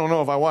 I don't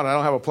know if I want it. I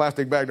don't have a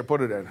plastic bag to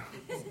put it in.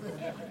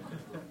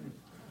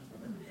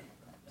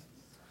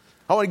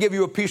 I want to give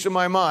you a piece of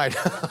my mind.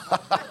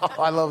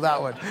 I love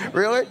that one.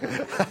 Really?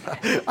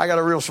 I got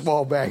a real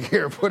small bag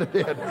here. Put it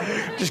in.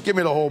 Just give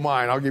me the whole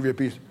mind. I'll give you a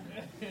piece.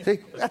 See,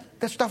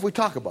 that's stuff we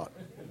talk about.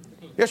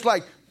 It's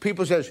like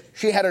people says,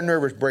 she had a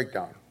nervous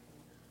breakdown.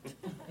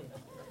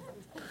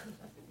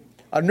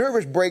 A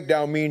nervous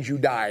breakdown means you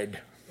died.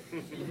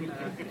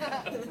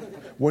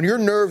 When your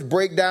nerves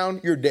break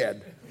down, you're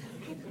dead.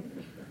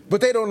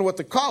 But they don't know what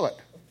to call it.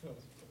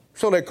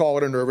 So they call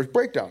it a nervous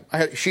breakdown.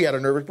 She had a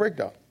nervous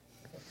breakdown.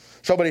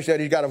 Somebody said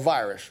he's got a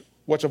virus.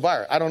 What's a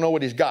virus? I don't know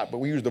what he's got, but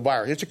we use the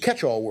virus. It's a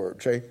catch-all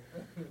word, see?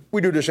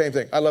 We do the same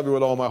thing. I love you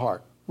with all my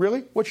heart.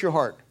 Really? What's your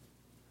heart?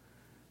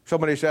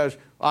 Somebody says,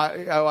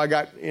 I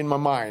got in my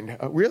mind.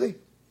 Really?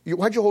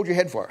 Why'd you hold your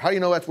head for? How do you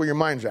know that's where your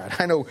mind's at?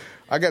 I know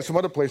I got some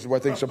other places where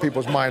I think some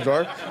people's minds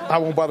are. I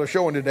won't bother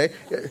showing today.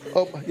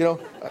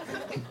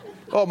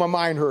 Oh, my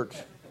mind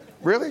hurts.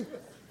 Really?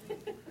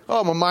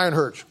 Oh, my mind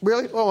hurts.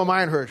 Really? Oh, my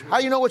mind hurts. How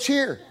do you know it's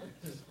here?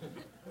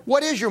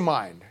 What is your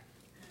mind?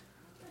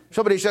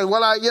 Somebody says,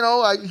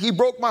 well, he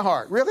broke my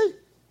heart. Really?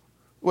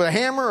 With a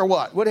hammer or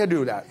what? What did he do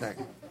with that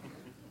thing?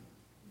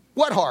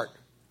 What heart?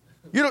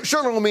 You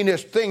certainly don't mean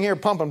this thing here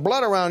pumping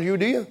blood around you,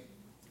 do you?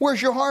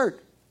 Where's your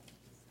heart?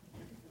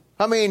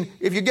 I mean,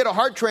 if you get a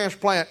heart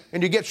transplant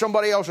and you get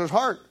somebody else's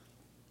heart,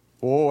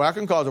 that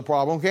can cause a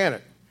problem, can't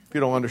it? If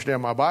you don't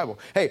understand my Bible.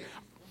 Hey,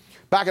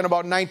 back in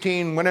about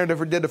when I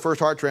never did the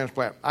first heart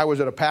transplant, I was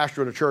at a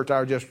pastor at a church.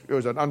 It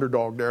was an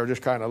underdog there,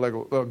 just kind of like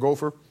a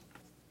gopher.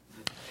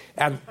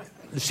 And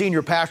the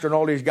senior pastor and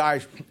all these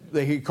guys,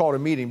 he called a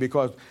meeting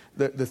because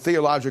the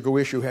theological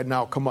issue had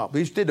now come up.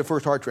 He did the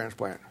first heart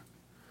transplant.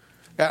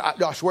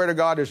 And I swear to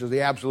God, this is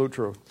the absolute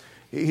truth.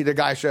 The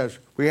guy says,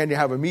 we had to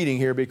have a meeting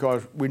here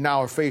because we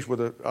now are faced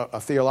with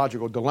a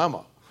theological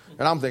dilemma.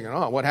 And I'm thinking,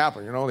 what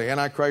happened? The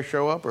Antichrist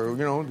show up? Or,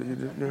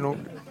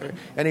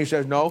 And he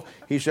says, no.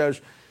 He says,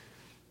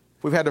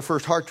 we've had the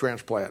first heart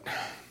transplant.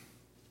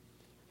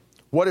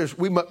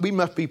 We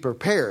must be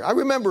prepared. I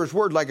remember his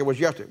word like it was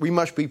yesterday. We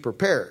must be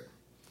prepared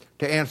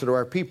to answer to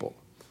our people.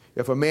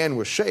 If a man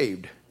was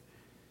saved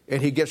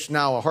and he gets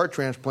now a heart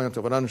transplant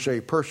of an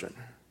unsaved person,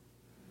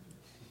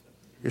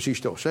 is he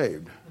still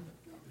saved?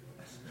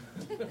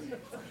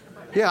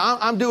 Yeah,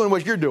 I'm doing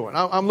what you're doing.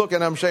 I'm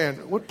looking, I'm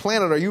saying, what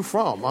planet are you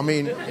from? I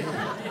mean,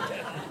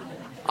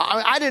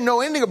 I didn't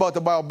know anything about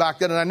the Bible back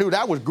then, and I knew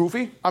that was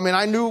goofy. I mean,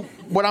 I knew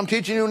what I'm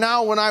teaching you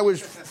now when I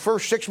was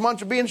first 6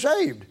 months of being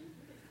saved.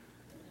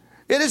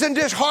 It isn't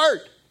just heart.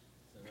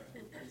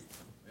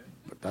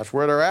 But that's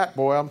where they're at,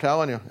 boy, I'm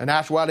telling you. And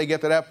that's why they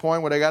get to that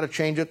point where they got to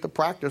change it to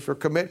practice or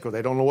commit because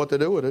they don't know what to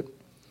do with it.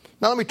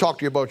 Now let me talk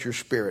to you about your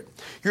spirit.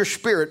 Your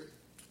spirit,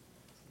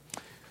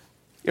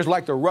 is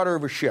like the rudder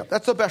of a ship.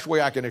 That's the best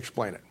way I can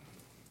explain it.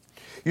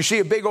 You see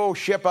a big old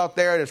ship out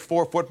there that's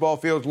 4 football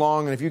fields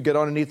long, and if you get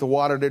underneath the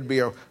water, there'd be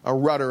a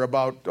rudder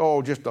about,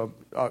 just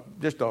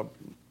a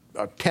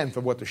tenth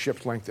of what the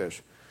ship's length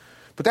is.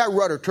 But that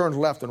rudder turns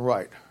left and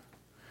right.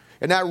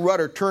 And that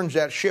rudder turns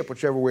that ship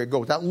whichever way it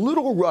goes. That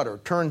little rudder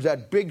turns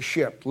that big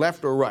ship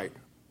left or right.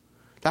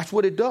 That's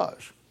what it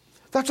does.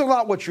 That's a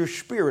lot what your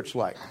spirit's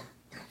like.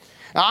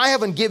 Now, I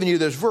haven't given you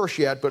this verse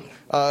yet, but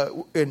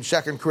in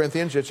 2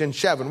 Corinthians, it's in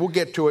 7. We'll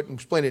get to it and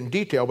explain it in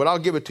detail, but I'll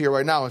give it to you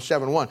right now in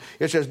 7:1.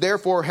 It says,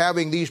 therefore,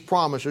 having these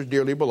promises,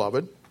 dearly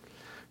beloved,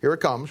 here it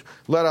comes,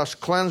 let us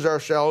cleanse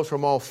ourselves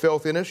from all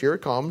filthiness, here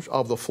it comes,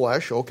 of the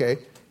flesh, okay,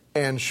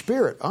 and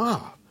spirit.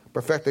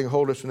 Perfecting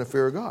holiness in the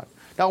fear of God.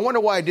 Now, I wonder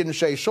why I didn't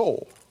say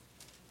soul.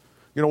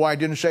 You know why I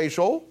didn't say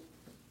soul?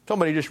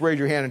 Somebody just raise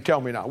your hand and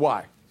tell me now.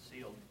 Why?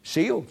 Sealed.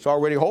 Sealed. It's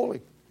already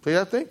holy. See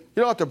that thing? You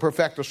don't have to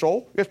perfect the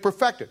soul. It's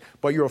perfected.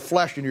 But your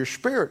flesh and your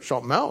spirit,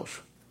 something else.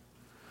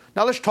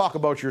 Now let's talk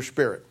about your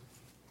spirit.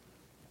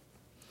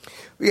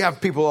 We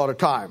have people all the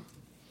time.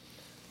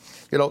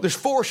 You know, there's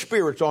 4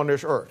 spirits on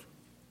this earth.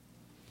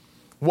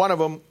 3 of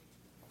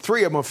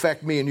them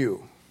affect me and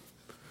you.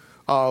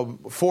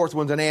 4th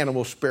one's an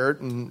animal spirit,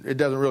 and it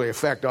doesn't really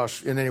affect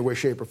us in any way,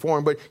 shape, or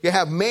form. But you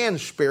have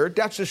man's spirit.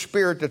 That's the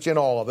spirit that's in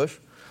all of us.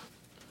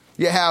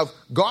 You have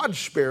God's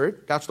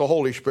spirit, that's the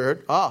Holy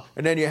Spirit,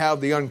 and then you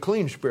have the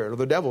unclean spirit or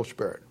the devil's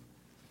spirit.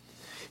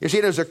 You see,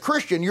 as a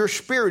Christian, your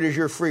spirit is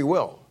your free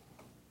will.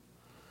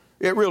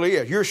 It really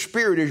is. Your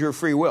spirit is your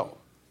free will.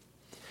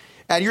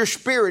 And your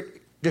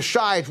spirit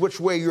decides which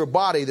way your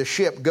body, the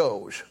ship,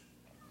 goes.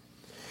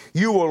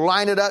 You will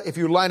line it up. If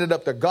you line it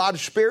up to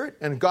God's spirit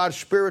and God's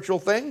spiritual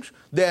things,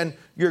 then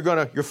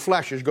your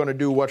flesh is going to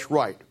do what's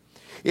right.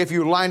 If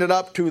you line it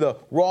up to the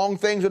wrong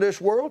things of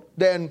this world,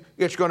 then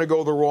it's going to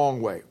go the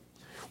wrong way.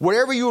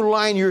 Whatever you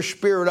line your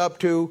spirit up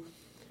to,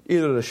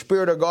 either the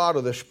Spirit of God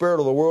or the spirit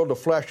of the world, the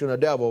flesh and the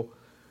devil,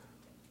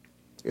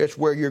 it's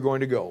where you're going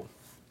to go.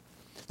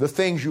 The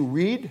things you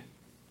read,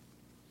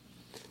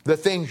 the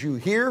things you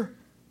hear,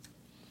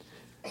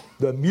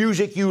 the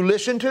music you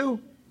listen to,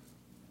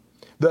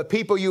 the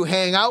people you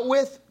hang out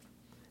with,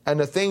 and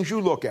the things you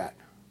look at,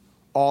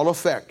 all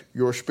affect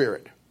your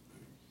spirit.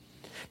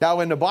 Now,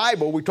 in the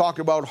Bible, we talked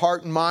about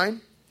heart and mind.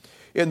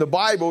 In the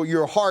Bible,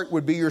 your heart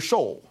would be your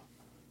soul.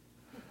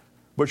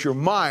 But your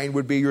mind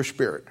would be your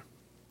spirit.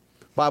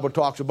 The Bible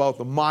talks about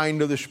the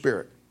mind of the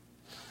spirit.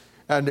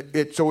 And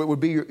so it would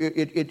be,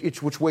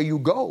 it's which way you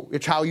go.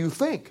 It's how you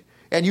think.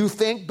 And you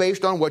think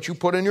based on what you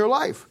put in your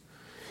life.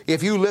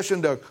 If you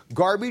listen to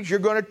garbage, you're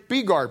going to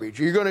be garbage.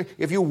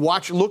 If you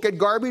look at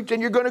garbage, then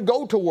you're going to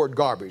go toward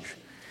garbage.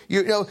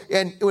 You know,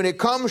 and when it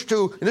comes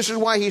to, and this is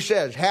why he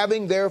says,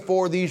 having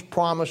therefore these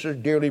promises,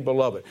 dearly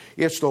beloved.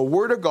 It's the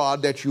Word of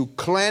God that you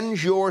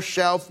cleanse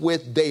yourself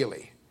with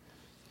daily.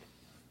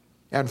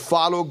 And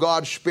follow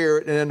God's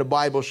Spirit, and then the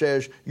Bible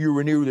says you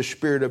renew the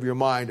spirit of your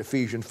mind,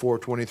 Ephesians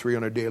 4:23,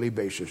 on a daily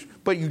basis.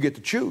 But you get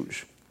to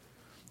choose.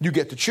 You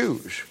get to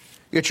choose.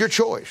 It's your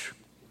choice.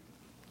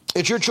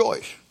 It's your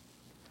choice.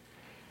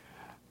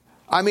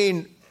 I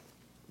mean,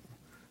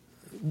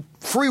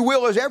 free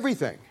will is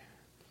everything.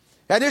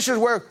 And this is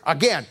where,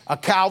 again, a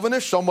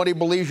Calvinist, somebody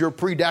believes you're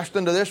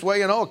predestined to this way.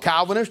 You know, a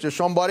Calvinist is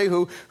somebody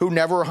who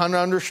never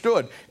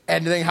understood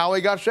anything how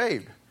he got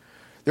saved.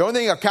 The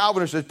only thing a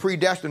Calvinist is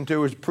predestined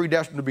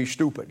to be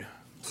stupid.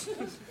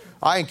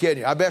 I ain't kidding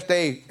you. I bet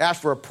they ask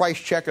for a price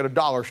check at a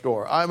dollar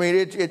store. I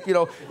mean,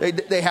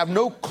 they have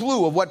no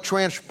clue of what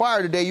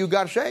transpired the day you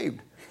got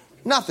saved.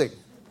 Nothing.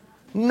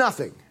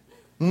 Nothing.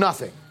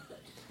 Nothing.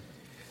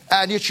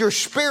 And it's your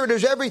spirit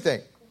is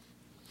everything.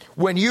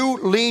 When you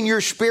lean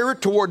your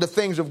spirit toward the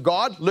things of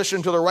God,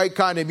 listen to the right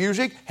kind of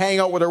music, hang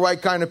out with the right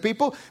kind of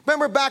people.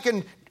 Remember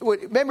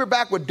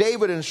back with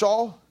David and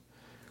Saul?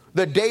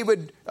 That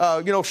David,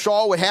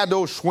 Saul had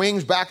those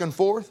swings back and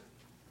forth.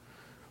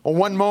 On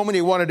one moment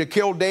he wanted to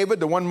kill David,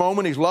 the one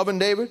moment he's loving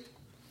David.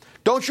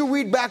 Don't you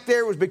read back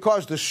there it was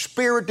because the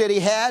spirit that he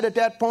had at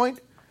that point,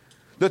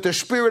 that the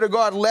Spirit of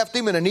God left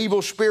him and an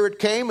evil spirit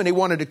came and he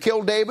wanted to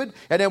kill David.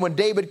 And then when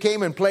David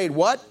came and played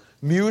what?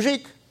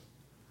 Music.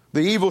 The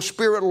evil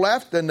spirit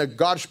left and the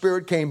God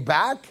Spirit came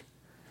back.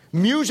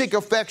 Music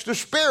affects the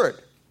spirit.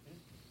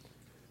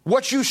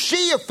 What you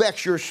see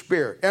affects your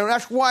spirit. And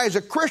that's why as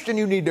a Christian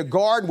you need to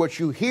guard what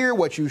you hear,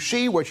 what you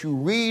see, what you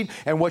read,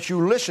 and what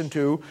you listen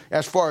to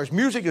as far as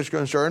music is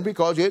concerned,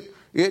 because it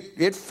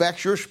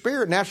affects your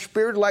spirit. And that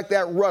spirit is like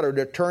that rudder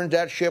that turns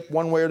that ship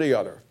one way or the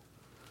other.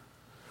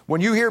 When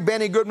you hear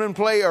Benny Goodman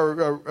play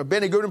or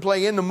Benny Goodman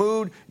play In the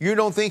Mood, you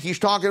don't think he's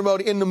talking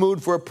about in the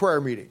mood for a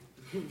prayer meeting.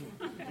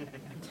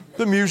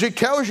 The music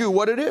tells you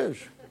what it is.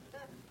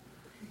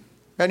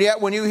 And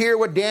yet when you hear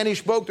what Danny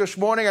spoke this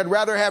morning, I'd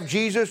rather have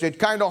Jesus, it's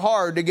kind of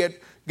hard to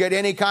get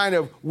any kind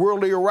of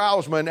worldly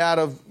arousement out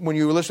of when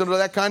you listen to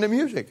that kind of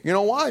music. You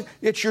know why?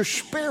 It's your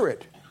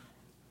spirit.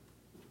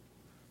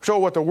 So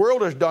what the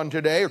world has done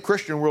today, or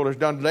Christian world has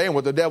done today, and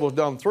what the devil's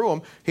done through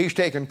them, he's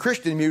taken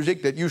Christian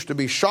music that used to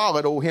be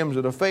solid, old hymns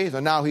of the faith,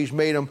 and now he's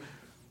made them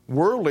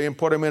worldly and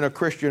put them in a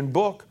Christian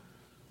book.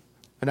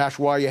 And that's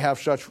why you have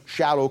such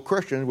shallow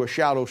Christians with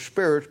shallow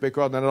spirits,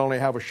 because they not only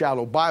have a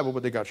shallow Bible,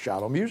 but they got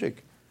shallow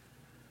music.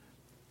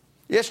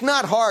 It's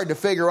not hard to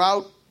figure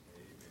out.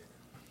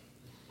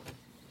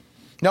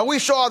 Now, we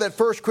saw that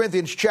 1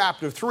 Corinthians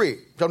chapter 3.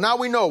 So now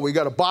we know we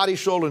got a body,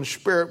 soul, and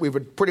spirit.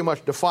 We've pretty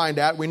much defined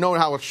that. We know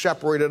how it's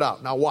separated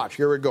out. Now watch,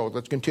 here it goes.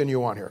 Let's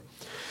continue on here.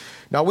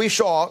 Now we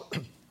saw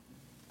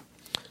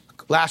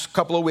last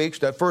couple of weeks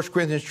that 1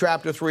 Corinthians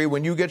chapter 3,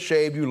 when you get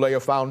saved, you lay a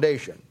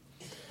foundation.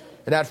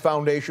 And that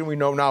foundation we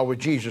know now with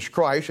Jesus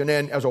Christ. And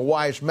then as a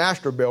wise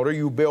master builder,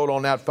 you build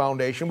on that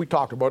foundation. We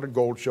talked about it,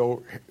 gold,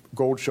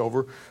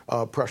 silver,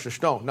 precious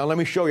stone. Now let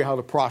me show you how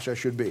the process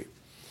should be.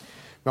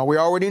 Now we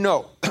already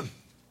know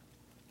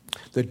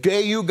the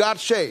day you got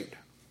saved,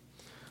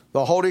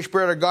 the Holy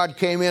Spirit of God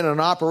came in, and an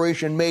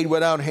operation made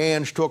without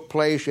hands took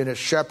place, and it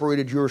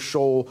separated your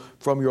soul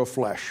from your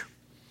flesh.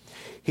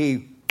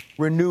 He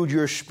renewed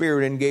your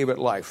spirit and gave it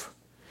life.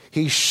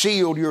 He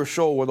sealed your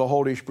soul with the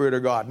Holy Spirit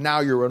of God.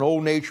 Now you're an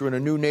old nature and a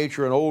new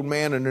nature, an old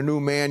man and a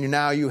new man.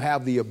 Now you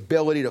have the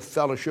ability to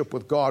fellowship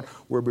with God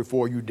where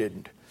before you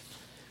didn't.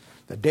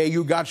 The day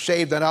you got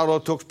saved, that all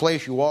took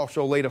place, you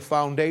also laid a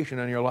foundation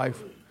in your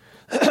life.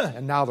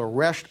 And now the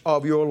rest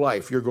of your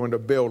life, you're going to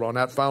build on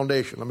that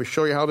foundation. Let me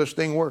show you how this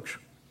thing works.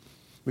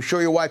 Let me show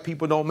you why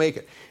people don't make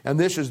it. And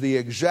this is the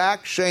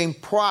exact same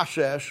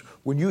process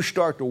when you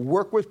start to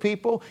work with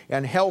people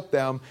and help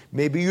them.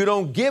 Maybe you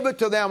don't give it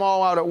to them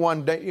all out at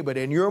one day, but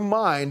in your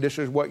mind, this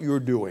is what you're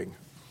doing.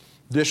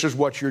 This is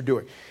what you're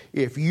doing.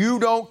 If you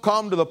don't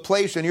come to the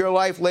place in your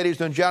life,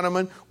 ladies and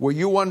gentlemen, where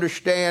you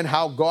understand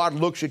how God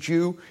looks at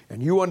you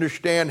and you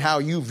understand how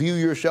you view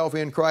yourself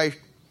in Christ,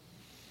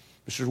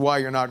 this is why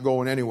you're not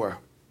going anywhere.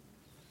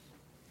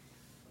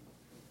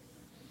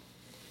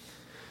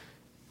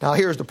 Now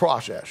here's the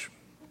process.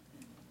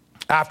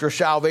 After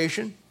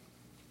salvation,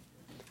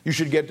 you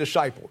should get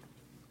discipled.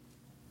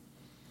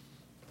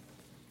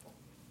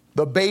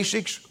 The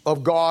basics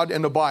of God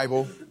and the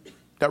Bible,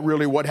 that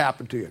really what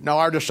happened to you. Now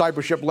our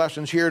discipleship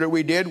lessons here that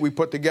we did, I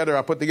put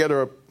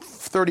together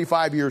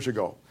 35 years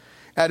ago.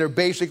 And they're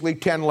basically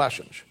 10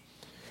 lessons.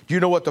 Do you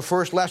know what the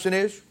first lesson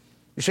is?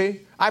 You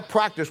see, I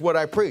practice what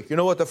I preach. You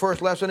know what the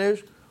first lesson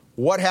is?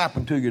 What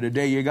happened to you the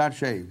day you got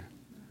saved?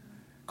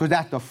 Because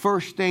that's the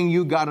first thing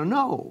you got to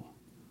know.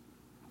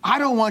 I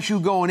don't want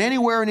you going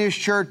anywhere in this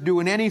church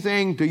doing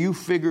anything till you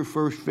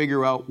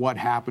figure out what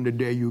happened the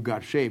day you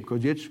got saved,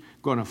 because it's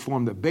going to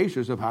form the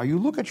basis of how you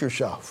look at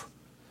yourself.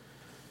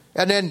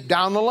 And then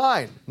down the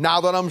line,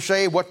 now that I'm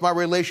saved, what's my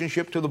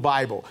relationship to the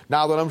Bible?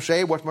 Now that I'm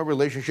saved, what's my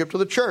relationship to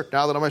the church?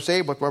 Now that I'm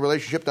saved, what's my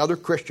relationship to other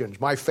Christians,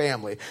 my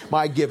family,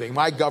 my giving,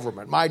 my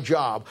government, my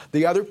job,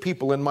 the other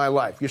people in my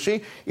life? You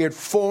see, it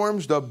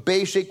forms the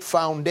basic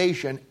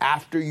foundation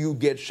after you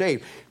get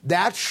saved.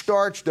 That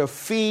starts to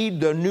feed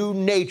the new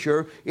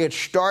nature. It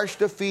starts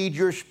to feed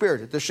your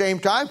spirit. At the same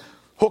time,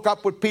 hook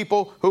up with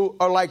people who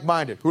are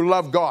like-minded, who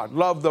love God,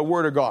 love the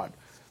Word of God.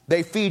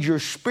 They feed your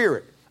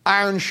spirit.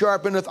 Iron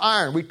sharpeneth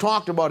iron. We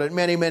talked about it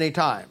many, many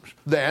times.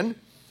 Then,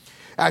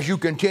 as you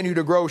continue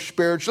to grow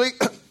spiritually,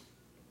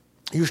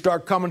 you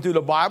start coming through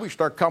the Bible, you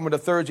start coming to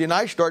Thursday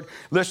night, start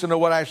listening to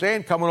what I say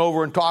and coming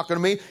over and talking to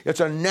me.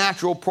 It's a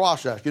natural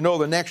process. You know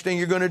the next thing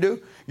you're going to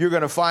do? You're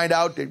going to find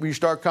out that when you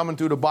start coming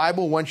through the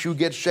Bible, once you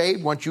get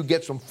saved, once you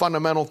get some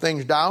fundamental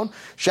things down,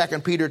 2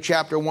 Peter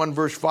chapter 1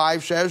 verse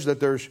 5 says that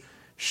there's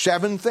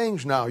 7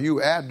 things now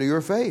you add to your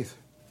faith.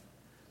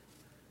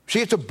 See,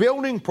 it's a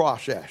building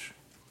process.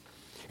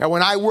 And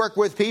when I work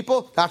with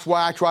people, that's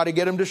why I try to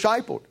get them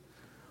discipled.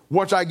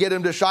 Once I get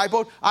them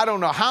discipled, I don't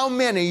know how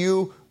many of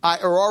you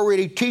are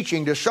already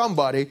teaching to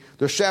somebody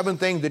the 7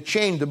 things that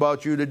changed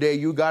about you the day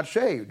you got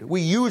saved. We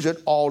use it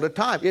all the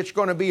time. It's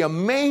going to be a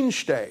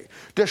mainstay.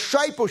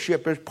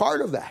 Discipleship is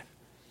part of that.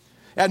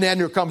 And then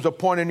there comes a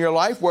point in your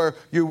life where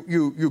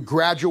you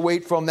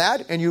graduate from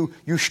that and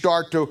you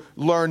start to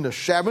learn the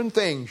 7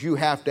 things you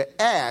have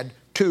to add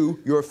to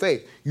your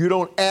faith. You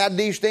don't add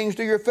these things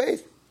to your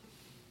faith,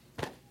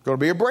 it's going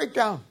to be a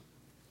breakdown.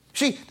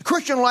 See, the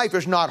Christian life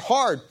is not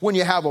hard when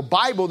you have a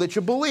Bible that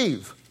you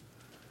believe.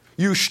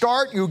 You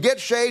start, you get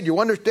saved, you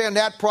understand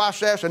that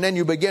process, and then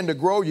you begin to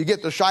grow, you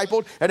get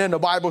discipled, and then the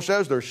Bible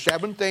says there's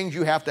 7 things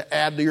you have to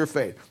add to your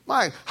faith.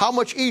 My, how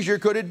much easier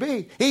could it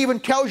be? He even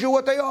tells you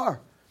what they are.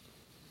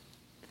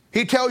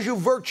 He tells you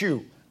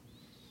virtue.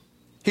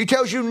 He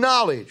tells you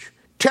knowledge,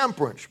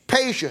 temperance,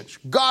 patience,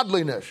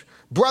 godliness,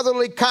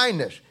 brotherly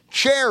kindness,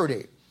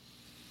 charity.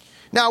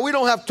 Now, we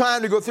don't have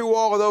time to go through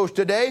all of those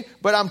today,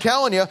 but I'm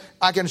telling you,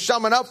 I can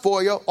sum it up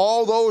for you.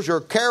 All those are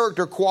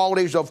character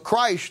qualities of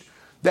Christ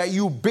that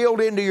you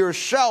build into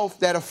yourself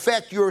that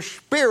affect your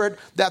spirit,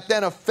 that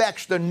then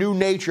affects the new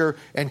nature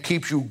and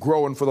keeps you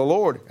growing for the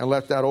Lord, and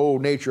let that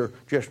old nature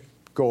just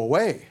go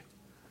away.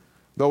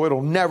 Though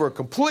it'll never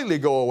completely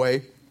go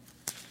away,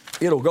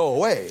 it'll go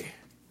away.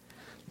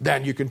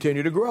 Then you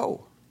continue to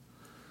grow.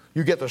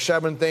 You get the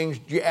 7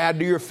 things you add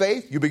to your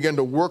faith. You begin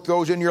to work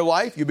those in your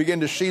life. You begin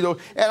to see those.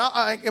 And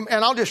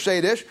I'll just say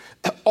this,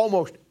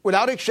 almost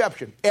without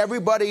exception,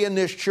 everybody in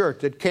this church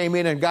that came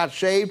in and got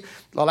saved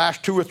the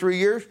last 2 or 3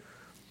 years,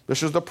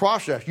 This is the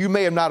process. You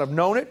may not have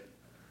known it.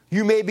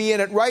 You may be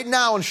in it right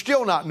now and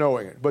still not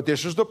knowing it. But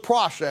this is the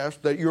process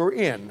that you're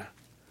in.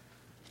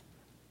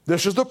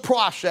 This is the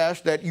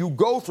process that you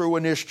go through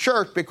in this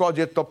church because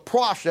it's the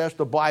process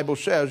the Bible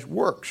says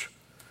works.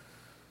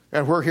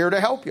 And we're here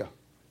to help you.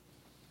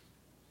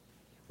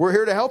 We're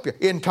here to help you.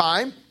 In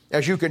time,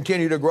 as you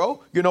continue to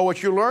grow, you know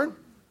what you learn?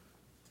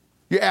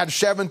 You add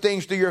 7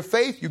 things to your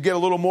faith. You get a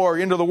little more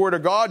into the Word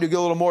of God. You get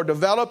a little more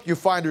developed. You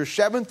find there's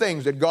 7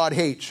 things that God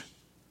hates.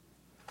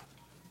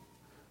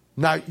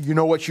 Now, you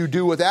know what you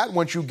do with that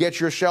once you get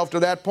yourself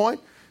to that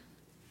point?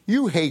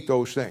 You hate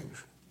those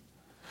things.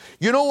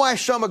 You know why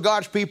some of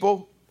God's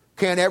people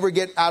can't ever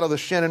get out of the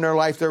sin in their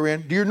life they're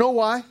in? Do you know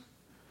why?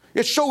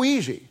 It's so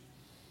easy.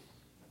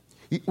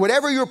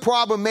 Whatever your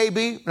problem may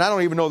be, and I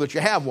don't even know that you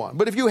have one,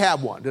 but if you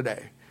have one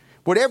today,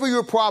 whatever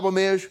your problem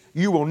is,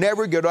 you will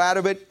never get out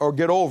of it or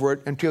get over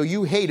it until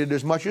you hate it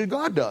as much as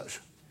God does.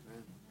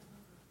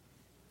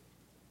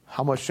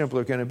 How much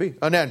simpler can it be?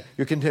 And then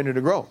you continue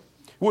to grow.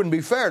 It wouldn't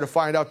be fair to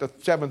find out the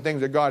 7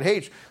 things that God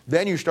hates.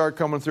 Then you start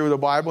coming through the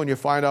Bible and you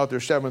find out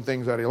there's 7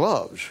 things that He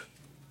loves.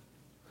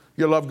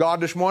 You love God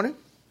this morning?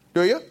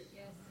 Do you?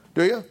 Yes.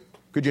 Do you?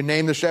 Could you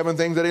name the 7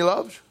 things that He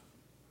loves?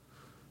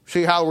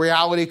 See how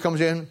reality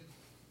comes in?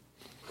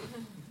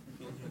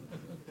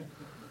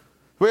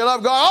 We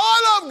love God.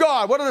 Oh, I love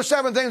God. What are the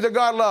 7 things that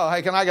God loves?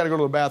 Hey, I got to go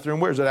to the bathroom.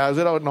 Where's it at? Is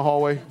it out in the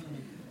hallway?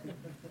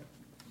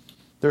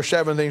 There's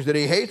 7 things that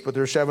He hates, but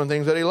there's 7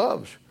 things that He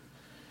loves.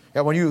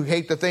 And when you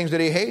hate the things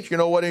that He hates, you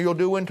know what you'll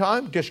do in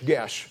time? Just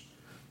guess.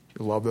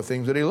 You'll love the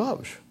things that He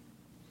loves.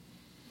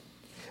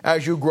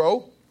 As you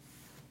grow,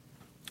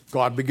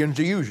 God begins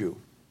to use you.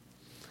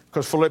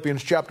 Because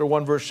Philippians chapter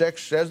 1 verse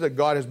 6 says that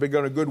God has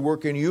begun a good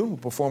work in you,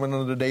 performing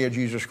unto the day of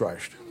Jesus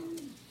Christ.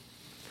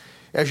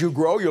 As you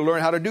grow, you'll learn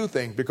how to do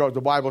things, because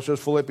the Bible says,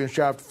 Philippians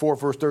chapter 4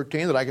 verse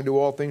 13, that I can do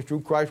all things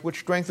through Christ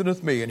which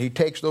strengtheneth me. And He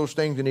takes those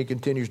things and He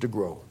continues to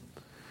grow.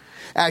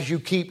 As you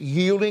keep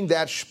yielding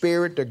that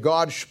spirit to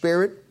God's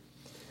Spirit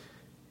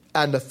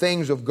and the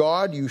things of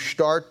God, you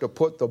start to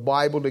put the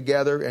Bible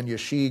together and you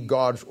see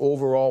God's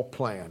overall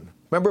plan.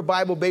 Remember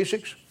Bible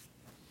Basics?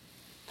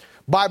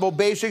 Bible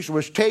Basics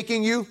was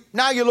taking you,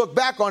 now you look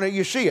back on it,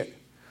 you see it.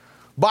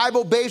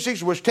 Bible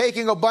Basics was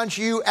taking a bunch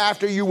of you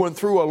after you went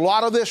through a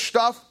lot of this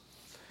stuff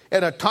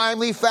in a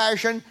timely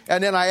fashion,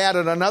 and then I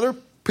added another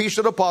piece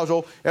of the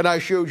puzzle, and I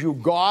showed you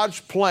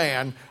God's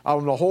plan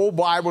on the whole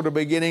Bible to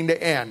beginning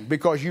to end,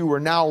 because you were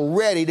now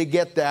ready to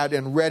get that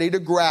and ready to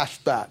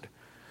grasp that.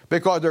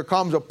 Because there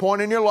comes a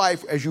point in your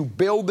life as you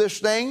build this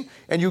thing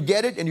and you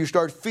get it and you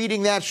start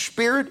feeding that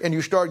spirit and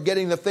you start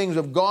getting the things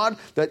of God,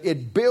 that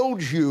it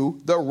builds you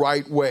the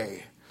right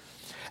way.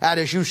 And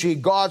as you see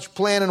God's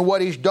plan and what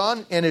He's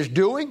done and is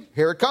doing,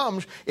 here it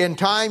comes. In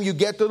time you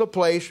get to the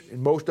place,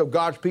 and most of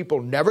God's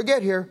people never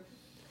get here.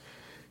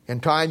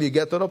 In time you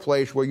get to the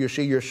place where you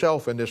see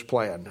yourself in this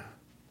plan.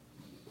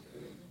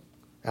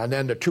 And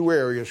then the 2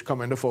 areas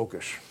come into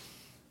focus.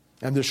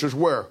 And this is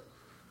where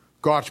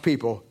God's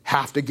people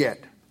have to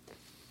get.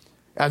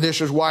 And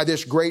this is why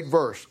this great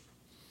verse,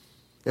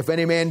 if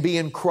any man be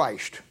in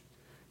Christ,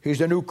 he's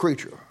a new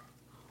creature.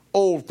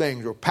 Old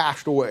things are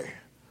passed away.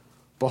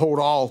 Behold,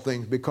 all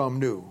things become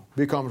new,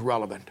 becomes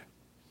relevant.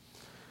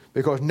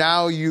 Because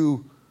now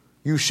you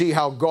see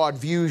how God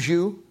views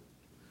you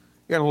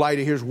in light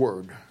of His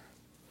Word.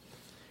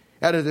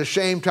 And at the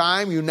same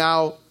time, you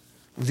now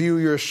view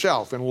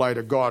yourself in light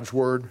of God's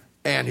Word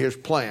and His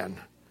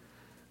plan.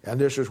 And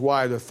this is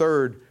why the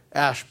third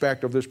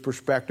aspect of this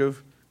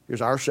perspective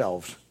is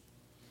ourselves.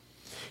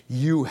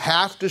 You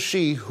have to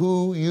see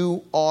who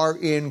you are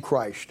in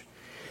Christ.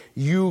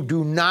 You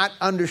do not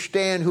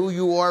understand who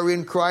you are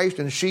in Christ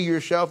and see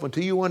yourself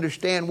until you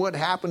understand what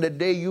happened the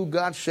day you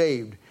got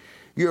saved.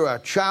 You're a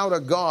child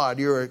of God.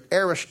 You're an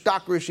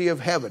aristocracy of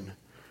heaven.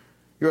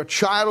 You're a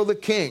child of the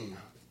King.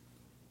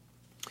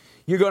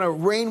 You're going to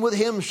reign with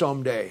Him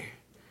someday.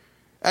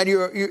 And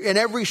you're in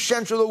every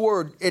sense of the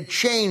word, it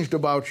changed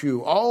about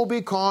you. All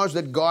because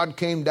that God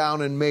came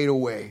down and made a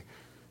way.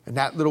 And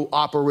that little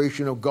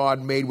operation of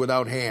God made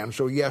without hands.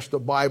 So yes, the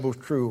Bible's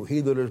true. He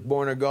that is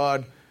born of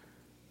God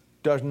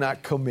does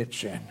not commit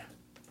sin.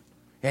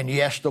 And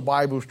yes, the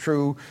Bible's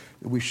true.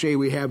 We say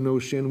we have no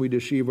sin, we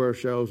deceive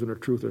ourselves, and the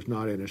truth is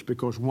not in us.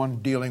 Because one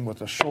dealing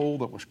with a soul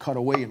that was cut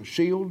away and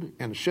sealed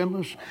and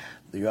sinless,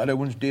 the other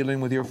one's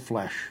dealing with your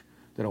flesh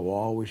that will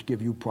always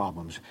give you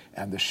problems.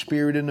 And the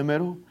Spirit in the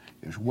middle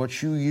is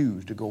what you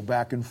use to go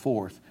back and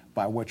forth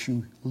by what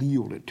you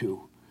yield it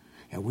to.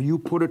 And when you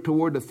put it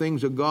toward the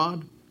things of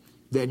God,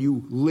 then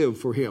you live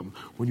for Him.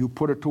 When you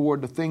put it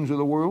toward the things of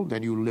the world,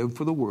 then you live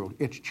for the world.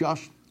 It's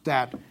just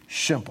that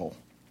simple.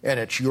 And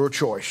it's your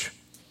choice.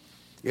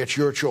 It's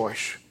your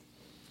choice.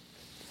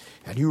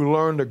 And you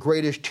learn the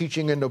greatest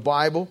teaching in the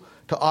Bible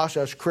to us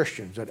as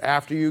Christians, that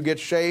after you get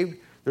saved,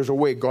 there's a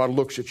way God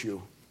looks at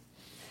you.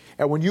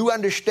 And when you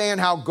understand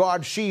how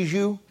God sees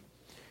you,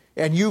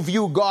 and you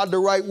view God the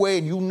right way,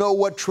 and you know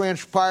what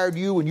transpired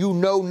you, and you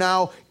know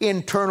now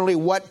internally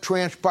what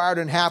transpired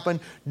and happened,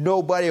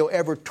 nobody will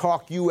ever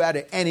talk you out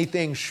of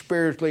anything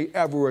spiritually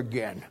ever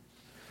again.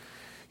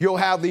 You'll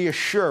have the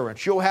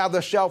assurance. You'll have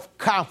the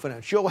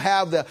self-confidence. You'll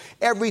have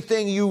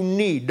everything you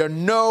need to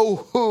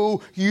know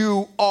who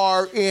you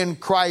are in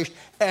Christ,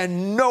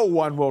 and no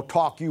one will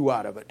talk you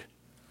out of it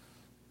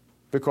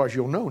because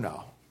you'll know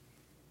now.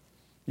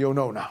 You'll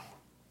know now.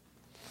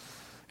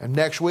 And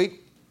next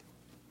week,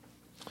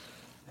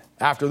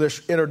 after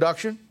this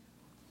introduction,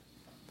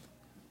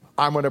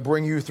 I'm going to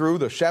bring you through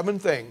the 7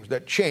 things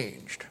that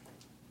changed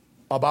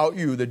about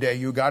you the day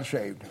you got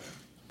saved.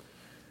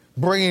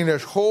 Bringing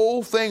this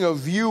whole thing of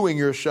viewing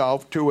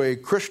yourself to a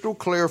crystal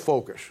clear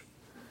focus.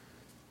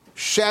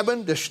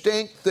 7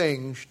 distinct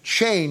things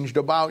changed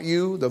about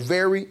you the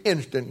very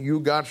instant you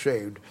got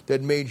saved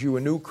that made you a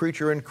new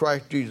creature in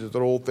Christ Jesus, that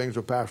old things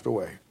have passed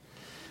away.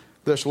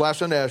 This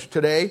lesson, as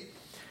today,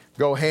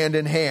 go hand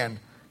in hand,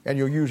 and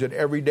you'll use it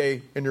every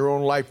day in your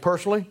own life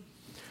personally.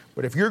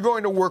 But if you're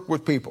going to work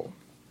with people,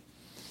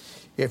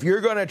 if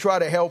you're going to try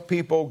to help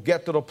people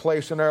get to the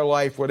place in their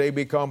life where they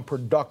become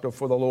productive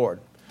for the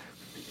Lord,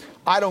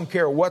 I don't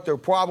care what their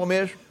problem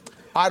is.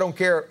 I don't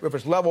care if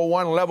it's level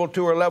 1, level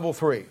 2, or level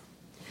 3.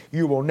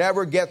 You will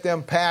never get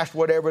them past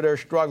whatever they're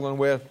struggling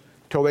with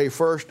till they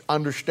first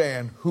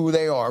understand who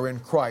they are in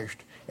Christ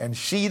and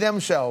see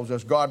themselves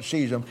as God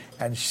sees them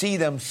and see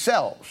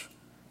themselves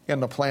in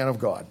the plan of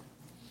God.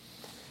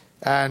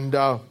 And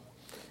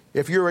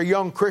if you're a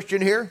young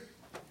Christian here,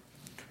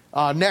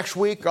 next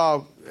week,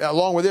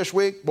 along with this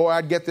week, boy,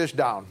 I'd get this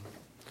down.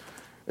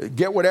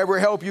 Get whatever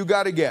help you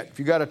got to get. If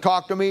you got to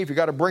talk to me, if you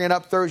got to bring it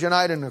up Thursday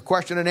night in a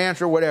question and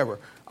answer, whatever.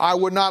 I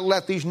would not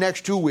let these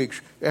next 2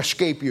 weeks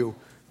escape you.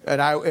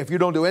 And if you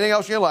don't do anything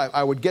else in your life,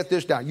 I would get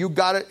this down. You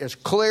got it as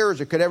clear as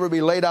it could ever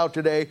be laid out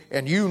today,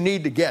 and you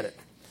need to get it.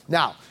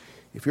 Now,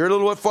 if you're a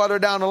little bit farther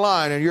down the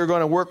line and you're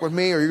going to work with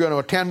me or you're going to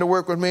attend to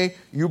work with me,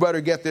 you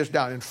better get this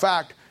down. In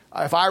fact,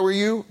 if I were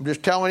you, I'm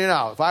just telling you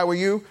now, if I were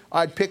you,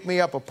 I'd pick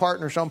me up a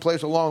partner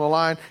someplace along the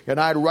line,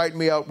 and I'd write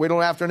me out, we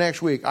don't have to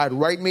next week, I'd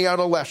write me out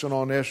a lesson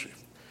on this.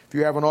 If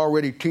you haven't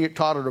already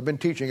taught it or been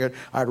teaching it,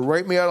 I'd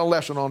write me out a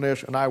lesson on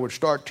this, and I would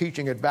start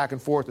teaching it back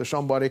and forth to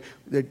somebody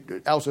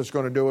else that's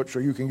going to do it so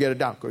you can get it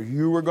down. Because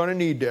you are going to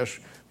need this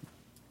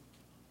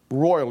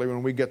royally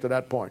when we get to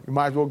that point. You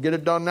might as well get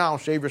it done now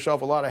and save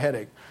yourself a lot of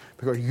headache,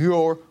 because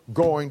you're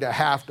going to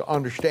have to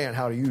understand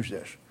how to use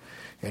this.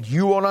 And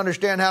you won't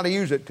understand how to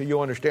use it till you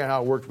understand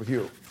how it works with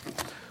you.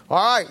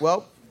 All right,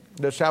 well,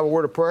 let's have a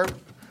word of prayer.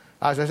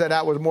 As I said,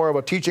 that was more of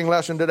a teaching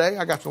lesson today.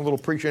 I got some little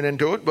preaching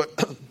into it, but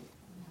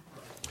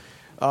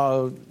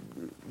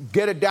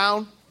get it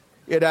down.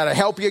 It ought to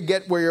help you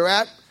get where you're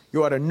at.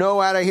 You ought to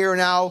know out of here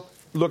now,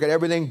 look at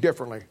everything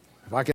differently. If I can